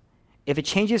 If it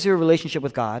changes your relationship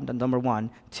with God, number 1.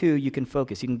 2, you can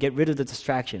focus. You can get rid of the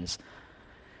distractions.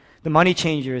 The money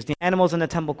changers, the animals in the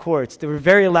temple courts, they were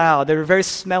very loud, they were very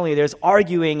smelly, there's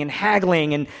arguing and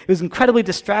haggling, and it was incredibly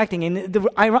distracting. And the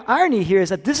irony here is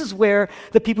that this is where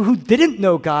the people who didn't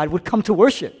know God would come to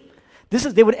worship.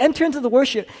 They would enter into the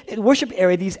worship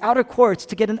area, these outer courts,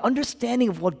 to get an understanding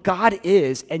of what God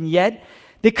is, and yet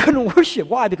they couldn't worship.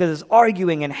 Why? Because there's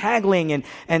arguing and haggling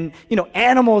and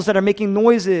animals that are making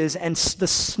noises, and the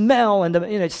smell and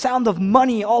the sound of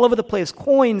money all over the place,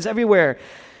 coins everywhere.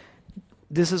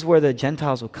 This is where the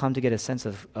Gentiles will come to get a sense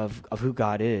of who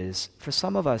God is. For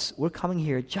some of us, we're coming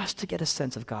here just to get a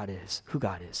sense of who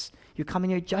God is. You're coming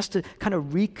here just to kind of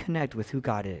reconnect with who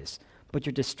God is. But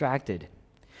you're distracted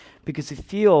because you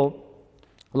feel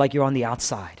like you're on the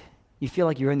outside. You feel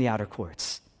like you're in the outer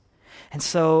courts. And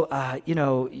so,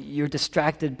 you're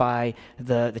distracted by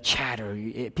the chatter.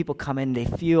 People come in, they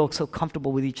feel so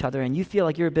comfortable with each other, and you feel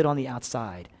like you're a bit on the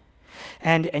outside.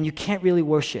 And you can't really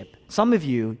worship. Some of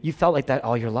you felt like that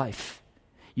all your life.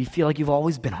 You feel like you've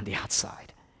always been on the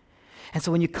outside. And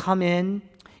so when you come in,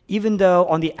 even though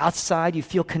on the outside you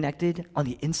feel connected, on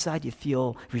the inside you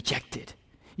feel rejected.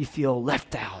 You feel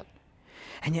left out.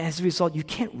 And as a result, you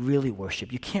can't really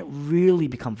worship. You can't really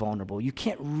become vulnerable. You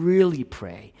can't really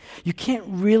pray. You can't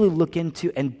really look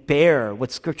into and bear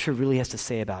what Scripture really has to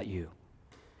say about you.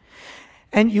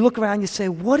 And you look around and you say,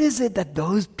 what is it that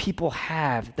those people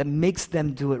have that makes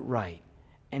them do it right?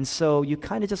 And so you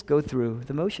kind of just go through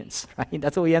the motions, right?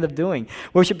 That's what we end up doing.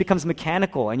 Worship becomes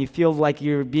mechanical and you feel like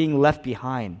you're being left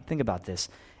behind. Think about this.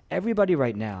 Everybody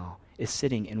right now is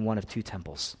sitting in one of two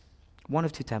temples. One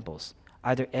of two temples.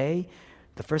 Either A,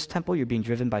 the first temple, you're being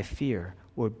driven by fear,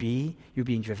 or B, you're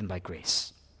being driven by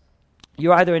grace.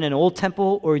 You're either in an old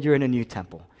temple or you're in a new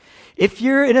temple. If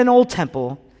you're in an old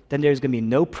temple, then there's going to be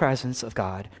no presence of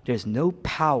God, there's no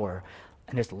power,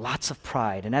 and there's lots of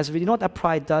pride. And you know what that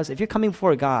pride does? If you're coming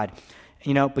before God,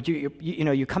 but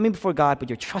you're coming before God, but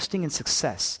you're trusting in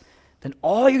success, then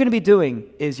all you're going to be doing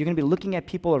is you're going to be looking at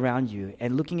people around you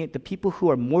and looking at the people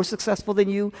who are more successful than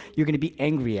you, you're going to be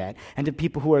angry at. And the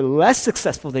people who are less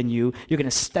successful than you, you're going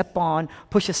to step on,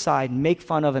 push aside, make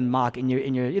fun of, and mock in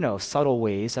your subtle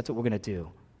ways. That's what we're going to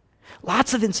do.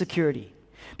 Lots of insecurity.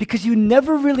 Because you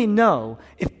never really know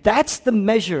if that's the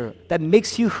measure that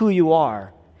makes you who you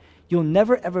are, you'll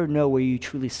never ever know where you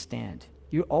truly stand.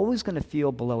 You're always going to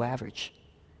feel below average.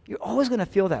 You're always going to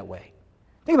feel that way.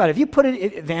 Think about it. If you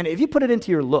put it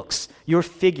into your looks, your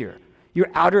figure, your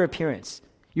outer appearance,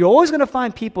 you're always going to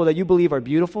find people that you believe are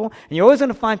beautiful, and you're always going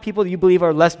to find people that you believe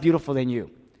are less beautiful than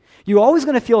you. You're always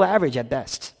going to feel average at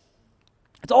best.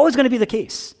 It's always going to be the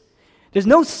case. There's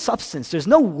no substance. There's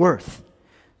no worth.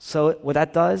 So what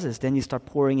that does is then you start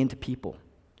pouring into people,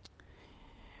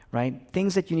 right?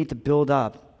 Things that you need to build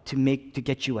up to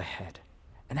get you ahead.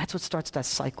 And that's what starts that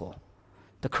cycle,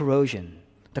 the corrosion,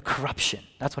 the corruption.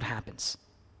 That's what happens.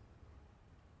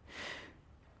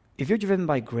 If you're driven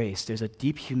by grace, there's a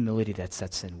deep humility that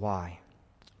sets in. Why?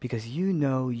 Because you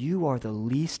know you are the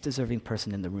least deserving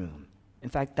person in the room. In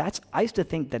fact, I used to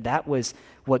think that was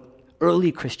what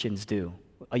early Christians do,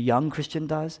 a young Christian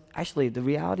does. Actually, the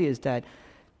reality is that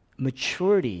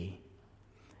maturity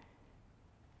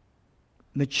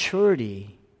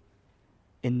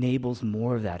enables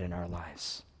more of that in our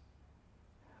lives.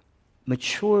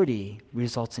 Maturity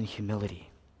results in humility.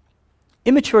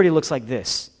 Immaturity looks like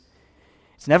this.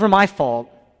 It's never my fault,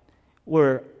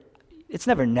 or it's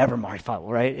never my fault,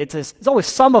 right? It's always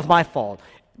some of my fault,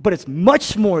 but it's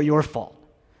much more your fault.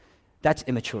 That's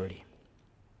immaturity.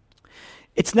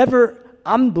 It's never,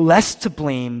 I'm less to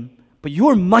blame, but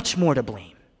you're much more to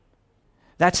blame.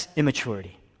 That's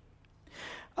immaturity.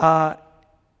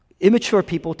 Immature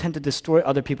people tend to destroy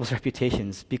other people's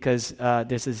reputations because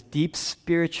there's this deep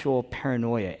spiritual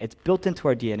paranoia. It's built into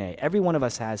our DNA. Every one of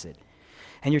us has it.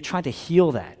 And you're trying to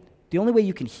heal that. The only way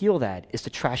you can heal that is to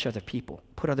trash other people,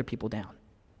 put other people down.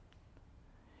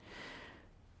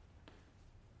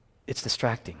 It's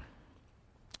distracting.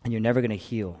 And you're never going to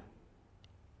heal.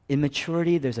 In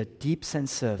maturity, there's a deep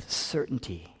sense of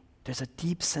certainty. There's a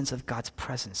deep sense of God's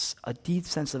presence, a deep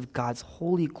sense of God's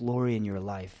holy glory in your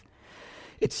life.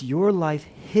 It's your life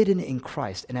hidden in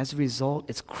Christ, and as a result,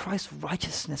 it's Christ's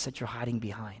righteousness that you're hiding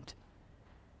behind.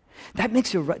 That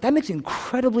makes you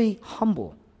incredibly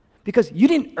humble, because you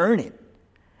didn't earn it,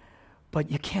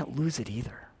 but you can't lose it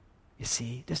either. You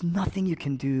see, there's nothing you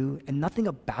can do and nothing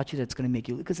about you that's going to make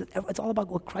you, because it's all about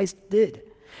what Christ did,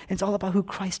 and it's all about who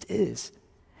Christ is.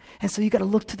 And so you got to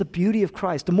look to the beauty of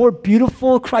Christ. The more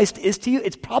beautiful Christ is to you,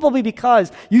 it's probably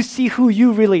because you see who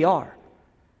you really are.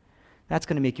 That's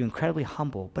going to make you incredibly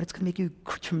humble, but it's going to make you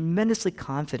tremendously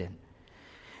confident.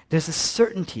 There's a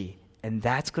certainty, and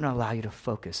that's going to allow you to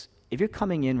focus. If you're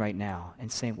coming in right now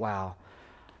and saying, wow,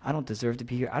 I don't deserve to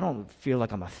be here, I don't feel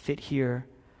like I'm a fit here,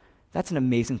 that's an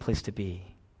amazing place to be.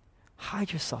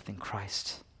 Hide yourself in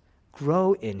Christ.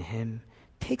 Grow in Him.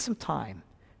 Take some time.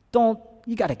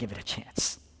 You got to give it a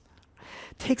chance.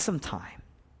 Take some time.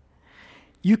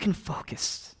 You can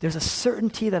focus. There's a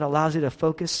certainty that allows you to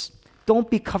focus. Don't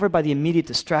be covered by the immediate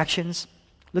distractions.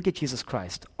 Look at Jesus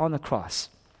Christ on the cross.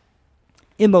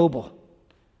 Immobile.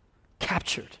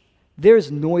 Captured.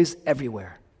 There's noise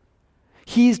everywhere.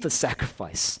 He's the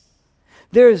sacrifice.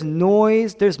 There's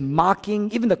noise, there's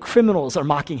mocking. Even the criminals are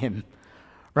mocking him,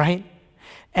 right?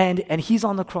 And he's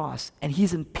on the cross, and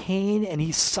he's in pain, and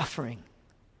he's suffering.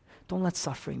 Don't let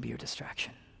suffering be your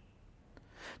distraction.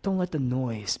 Don't let the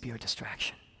noise be your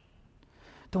distraction.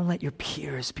 Don't let your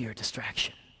peers be your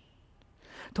distraction.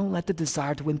 Don't let the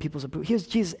desire to win people's approval. Here's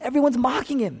Jesus. Everyone's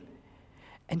mocking him.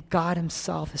 And God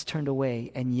himself has turned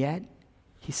away. And yet,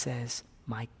 he says,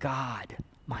 my God.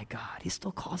 He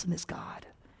still calls him his God.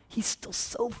 He's still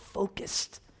so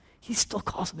focused. He still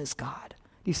calls him his God.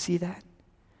 Do you see that?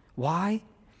 Why?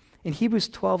 In Hebrews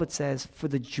 12, it says, for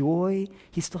the joy,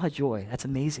 he still had joy. That's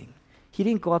amazing. He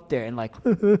didn't go up there and like,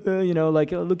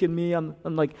 like, oh, look at me. I'm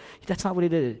like, that's not what he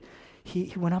did.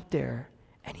 He went up there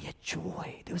and he had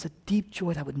joy. There was a deep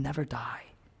joy that would never die.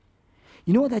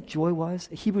 You know what that joy was?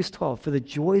 Hebrews 12, for the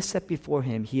joy set before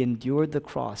him, he endured the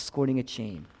cross, scorning its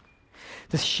shame.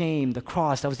 The shame, the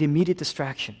cross, that was the immediate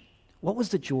distraction. What was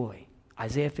the joy?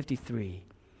 Isaiah 53.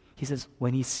 He says,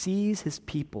 when he sees his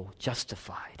people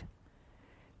justified,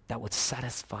 that would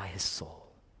satisfy his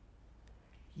soul.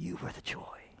 You were the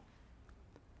joy.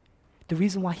 The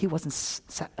reason why he wasn't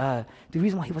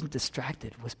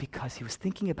distracted was because he was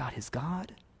thinking about his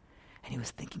God and he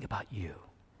was thinking about you.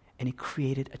 And he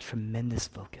created a tremendous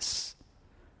focus.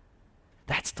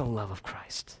 That's the love of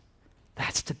Christ.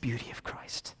 That's the beauty of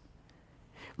Christ.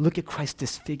 Look at Christ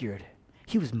disfigured.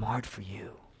 He was marred for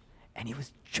you. And he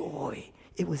was joy.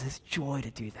 It was his joy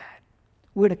to do that.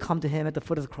 We're going to come to him at the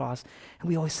foot of the cross, and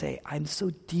we always say, I'm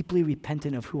so deeply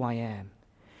repentant of who I am.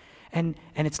 And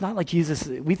it's not like Jesus,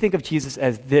 we think of Jesus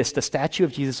as this. The statue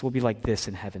of Jesus will be like this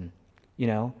in heaven,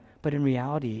 But in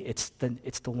reality, it's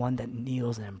the one that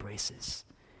kneels and embraces.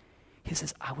 He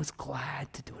says, I was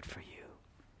glad to do it for you.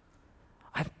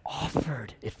 I've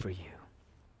offered it for you.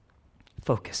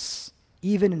 Focus.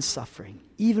 Even in suffering,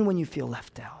 even when you feel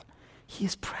left out, he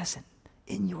is present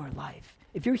in your life.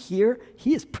 If you're here,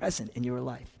 he is present in your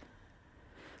life.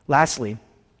 Lastly,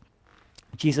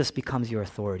 Jesus becomes your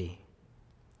authority.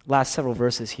 Last several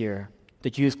verses here, the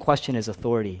Jews question his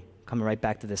authority. Coming right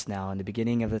back to this now, in the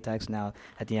beginning of the text, now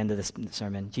at the end of this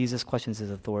sermon, Jesus questions his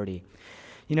authority.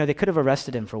 They could have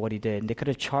arrested him for what he did. They could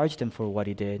have charged him for what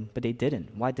he did, but they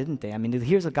didn't. Why didn't they? I mean,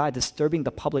 here's a guy disturbing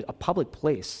a public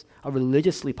place, a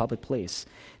religiously public place.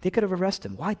 They could have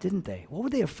arrested him. Why didn't they? What were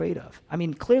they afraid of? I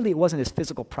mean, clearly it wasn't his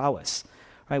physical prowess,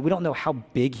 right? We don't know how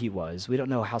big he was. We don't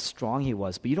know how strong he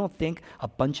was. But you don't think a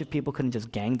bunch of people couldn't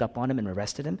just ganged up on him and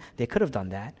arrested him? They could have done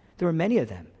that. There were many of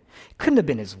them. It couldn't have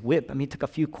been his whip. I mean, he took a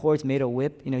few cords, made a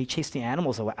whip. He chased the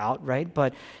animals out, right?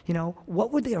 But,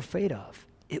 what were they afraid of?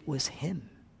 It was him.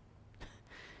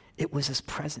 It was his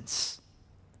presence.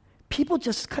 People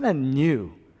just kind of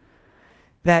knew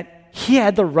that he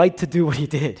had the right to do what he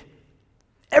did.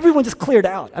 Everyone just cleared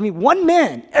out. I mean, one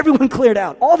man, everyone cleared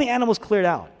out. All the animals cleared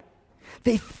out.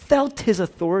 They felt his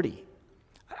authority.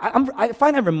 I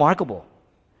find that remarkable.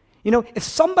 If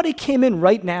somebody came in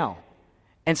right now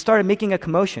and started making a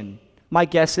commotion, my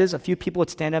guess is a few people would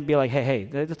stand up and be like, hey,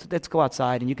 let's go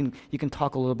outside and you can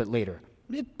talk a little bit later.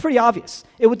 It's pretty obvious.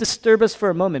 It would disturb us for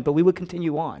a moment, but we would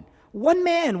continue on. One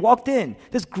man walked in,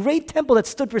 this great temple that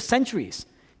stood for centuries,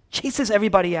 chases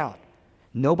everybody out.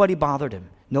 Nobody bothered him.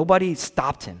 Nobody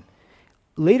stopped him.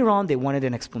 Later on, they wanted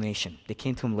an explanation. They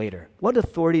came to him later. What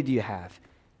authority do you have?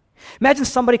 Imagine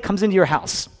somebody comes into your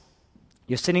house.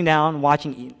 You're sitting down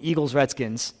watching Eagles,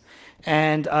 Redskins,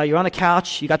 and you're on the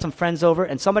couch, you got some friends over,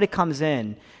 and somebody comes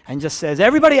in and just says,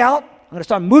 everybody out. I'm going to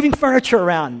start moving furniture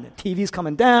around. The TV's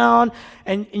coming down,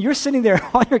 and you're sitting there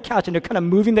on your couch, and they're kind of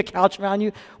moving the couch around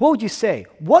you. What would you say?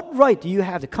 What right do you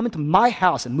have to come into my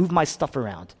house and move my stuff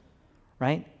around?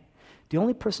 Right? The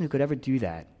only person who could ever do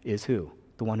that is who?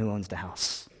 The one who owns the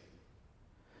house.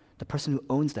 The person who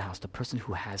owns the house, the person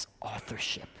who has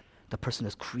authorship, the person who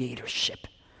has creatorship.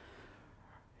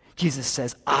 Jesus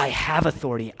says, I have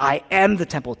authority. I am the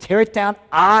temple. Tear it down.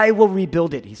 I will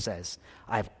rebuild it, he says.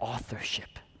 I have authorship.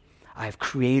 I have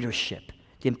creatorship.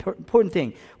 The important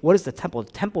thing, what is the temple?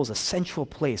 The temple is a central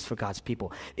place for God's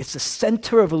people. It's the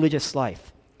center of religious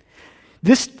life.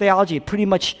 This theology pretty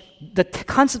much, the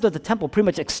concept of the temple pretty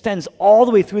much extends all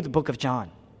the way through the book of John.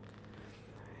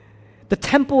 The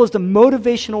temple is the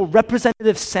motivational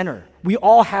representative center. We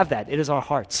all have that. It is our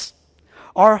hearts.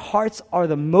 Our hearts are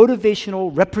the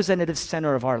motivational representative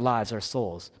center of our lives, our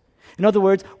souls. In other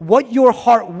words, what your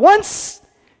heart wants,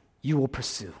 you will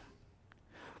pursue.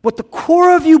 What the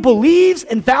core of you believes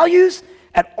and values,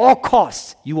 at all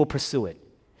costs, you will pursue it.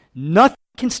 Nothing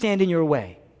can stand in your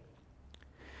way.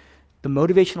 The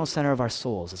motivational center of our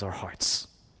souls is our hearts.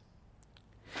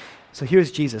 So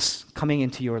here's Jesus coming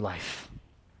into your life,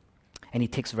 and he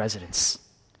takes residence,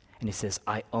 and he says,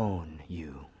 I own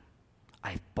you.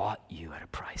 I've bought you at a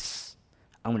price.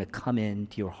 I'm going to come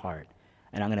into your heart,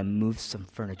 and I'm going to move some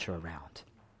furniture around.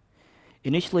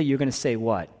 Initially, you're going to say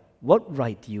what? What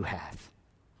right do you have?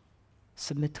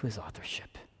 Submit to his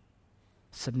authorship.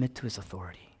 Submit to his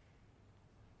authority.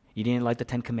 You didn't like the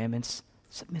 10 Commandments?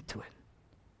 Submit to it.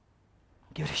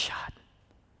 Give it a shot.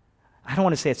 I don't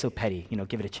want to say it's so petty,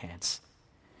 give it a chance.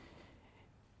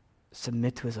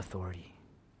 Submit to his authority.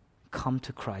 Come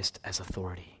to Christ as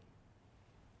authority.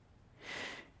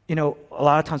 A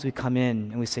lot of times we come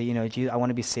in and we say, Jesus, I want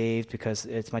to be saved because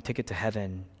it's my ticket to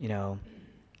heaven,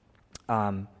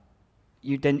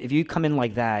 if you come in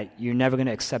like that, you're never going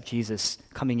to accept Jesus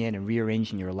coming in and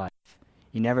rearranging your life.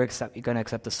 You're going to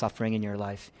accept the suffering in your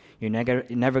life. You're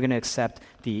never going to accept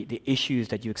the issues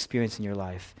that you experience in your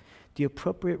life. The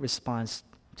appropriate response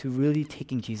to really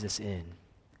taking Jesus in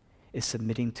is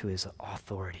submitting to his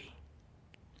authority.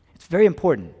 It's very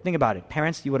important. Think about it.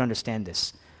 Parents, you would understand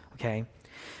this, okay?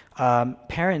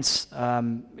 Parents,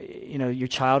 your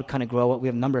child kind of grow up. We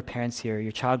have a number of parents here.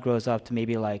 Your child grows up to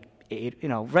maybe like 8,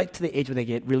 right to the age where they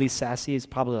get really sassy is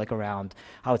probably like around,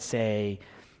 I would say,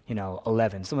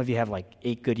 11. Some of you have like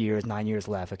 8 good years, 9 years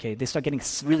left, okay? They start getting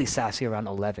really sassy around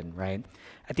 11, right?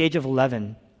 At the age of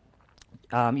 11,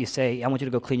 you say, I want you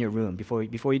to go clean your room. Before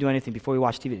you do anything, before you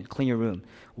watch TV, clean your room.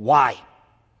 Why?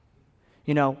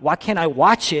 Why can't I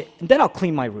watch it and then I'll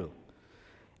clean my room?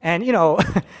 And,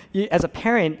 as a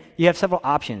parent, you have several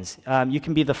options. You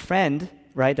can be the friend,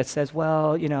 right, that says,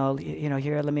 well,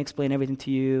 here, let me explain everything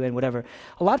to you and whatever.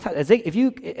 A lot of times,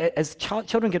 as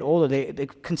children get older, they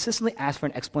consistently ask for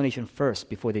an explanation first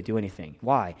before they do anything.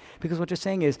 Why? Because what they're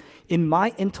saying is, in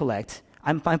my intellect,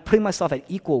 I'm putting myself at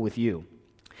equal with you.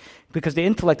 Because the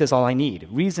intellect is all I need.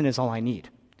 Reason is all I need.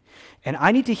 And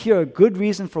I need to hear a good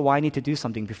reason for why I need to do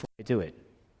something before I do it.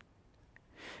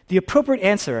 The appropriate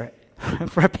answer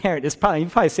for a parent is you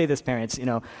probably say this, parents, I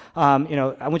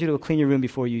want you to go clean your room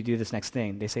before you do this next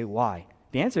thing. They say, why?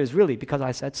 The answer is really because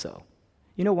I said so.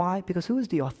 You know why? Because who is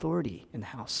the authority in the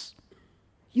house?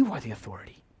 You are the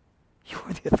authority. You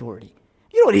are the authority.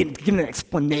 You don't need to give an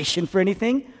explanation for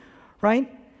anything,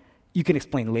 right? You can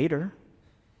explain later,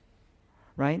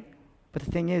 right? But the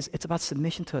thing is, it's about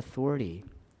submission to authority.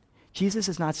 Jesus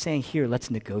is not saying, here, let's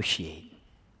negotiate.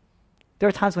 There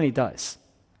are times when he does.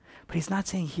 But he's not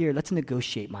saying, here, let's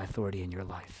negotiate my authority in your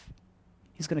life.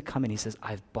 He's going to come and he says,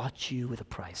 I've bought you with a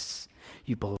price.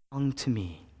 You belong to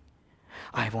me.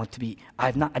 I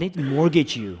didn't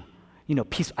mortgage you.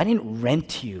 I didn't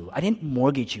rent you. I didn't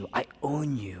mortgage you. I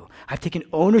own you. I've taken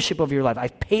ownership of your life.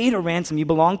 I've paid a ransom. You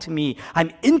belong to me.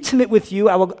 I'm intimate with you.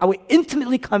 I will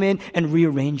intimately come in and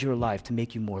rearrange your life to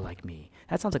make you more like me.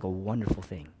 That sounds like a wonderful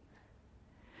thing.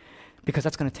 Because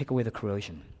that's going to take away the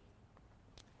corrosion.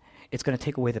 It's going to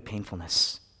take away the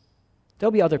painfulness.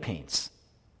 There'll be other pains.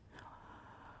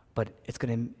 But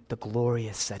the glory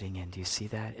is setting in. Do you see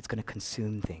that? It's going to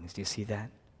consume things. Do you see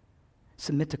that?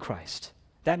 Submit to Christ.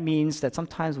 That means that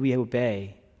sometimes we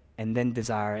obey and then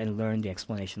desire and learn the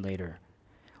explanation later.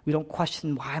 We don't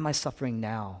question, why am I suffering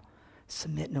now?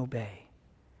 Submit and obey.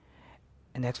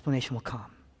 And the explanation will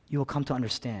come. You will come to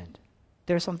understand.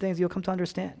 There are some things you'll come to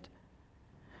understand.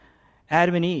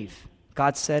 Adam and Eve,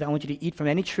 God said, I want you to eat from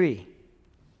any tree,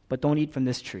 but don't eat from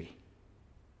this tree.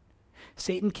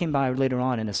 Satan came by later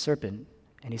on in a serpent,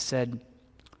 and he said,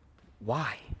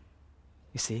 why?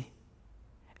 You see?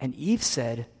 And Eve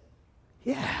said,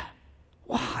 yeah,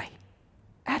 why?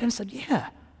 Adam said, yeah.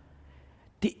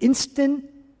 The instant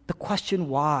the question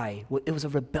why, it was a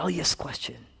rebellious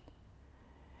question.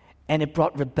 And it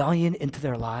brought rebellion into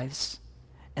their lives.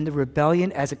 And the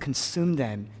rebellion, as it consumed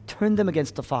them, turned them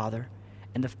against the Father.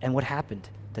 And what happened?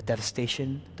 The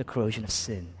devastation, the corrosion of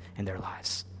sin in their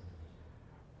lives.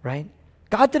 Right?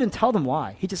 God didn't tell them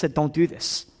why. He just said, don't do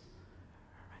this.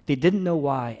 They didn't know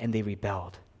why, and they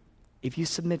rebelled. If you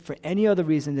submit for any other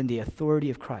reason than the authority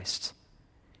of Christ,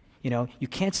 you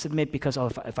can't submit because,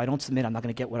 if I don't submit, I'm not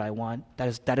going to get what I want.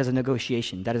 That is a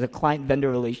negotiation. That is a client-vendor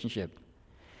relationship.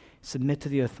 Submit to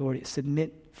the authority.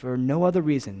 Submit for no other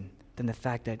reason than the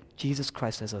fact that Jesus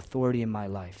Christ has authority in my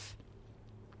life.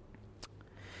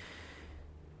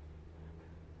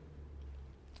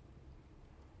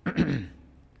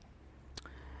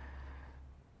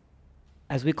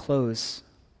 As we close,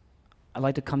 I'd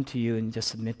like to come to you and just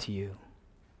submit to you.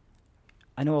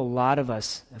 I know a lot of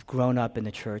us have grown up in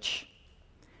the church,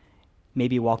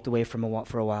 maybe walked away for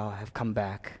a while, have come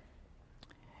back,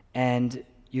 and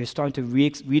you're starting to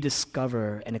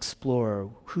rediscover and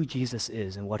explore who Jesus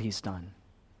is and what he's done.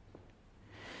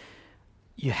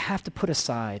 You have to put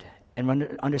aside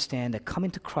and understand that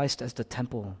coming to Christ as the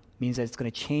temple means that it's going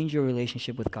to change your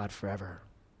relationship with God forever.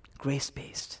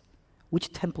 Grace-based.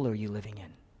 Which temple are you living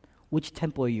in? Which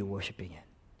temple are you worshiping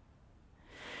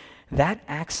in? That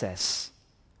access,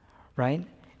 right,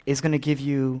 is going to give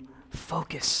you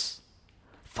focus.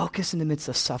 Focus in the midst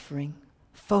of suffering.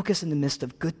 Focus in the midst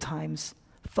of good times.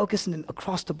 Focus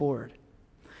across the board.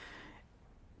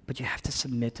 But you have to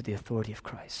submit to the authority of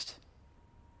Christ.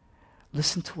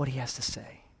 Listen to what he has to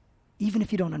say, even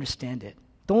if you don't understand it.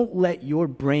 Don't let your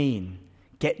brain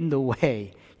get in the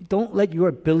way. Don't let your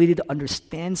ability to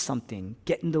understand something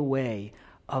get in the way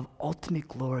of ultimate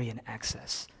glory and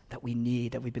access that we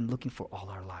need, that we've been looking for all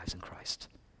our lives in Christ.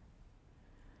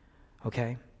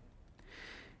 Okay?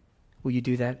 Will you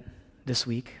do that this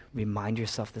week? Remind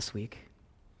yourself this week?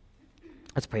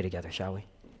 Let's pray together, shall we?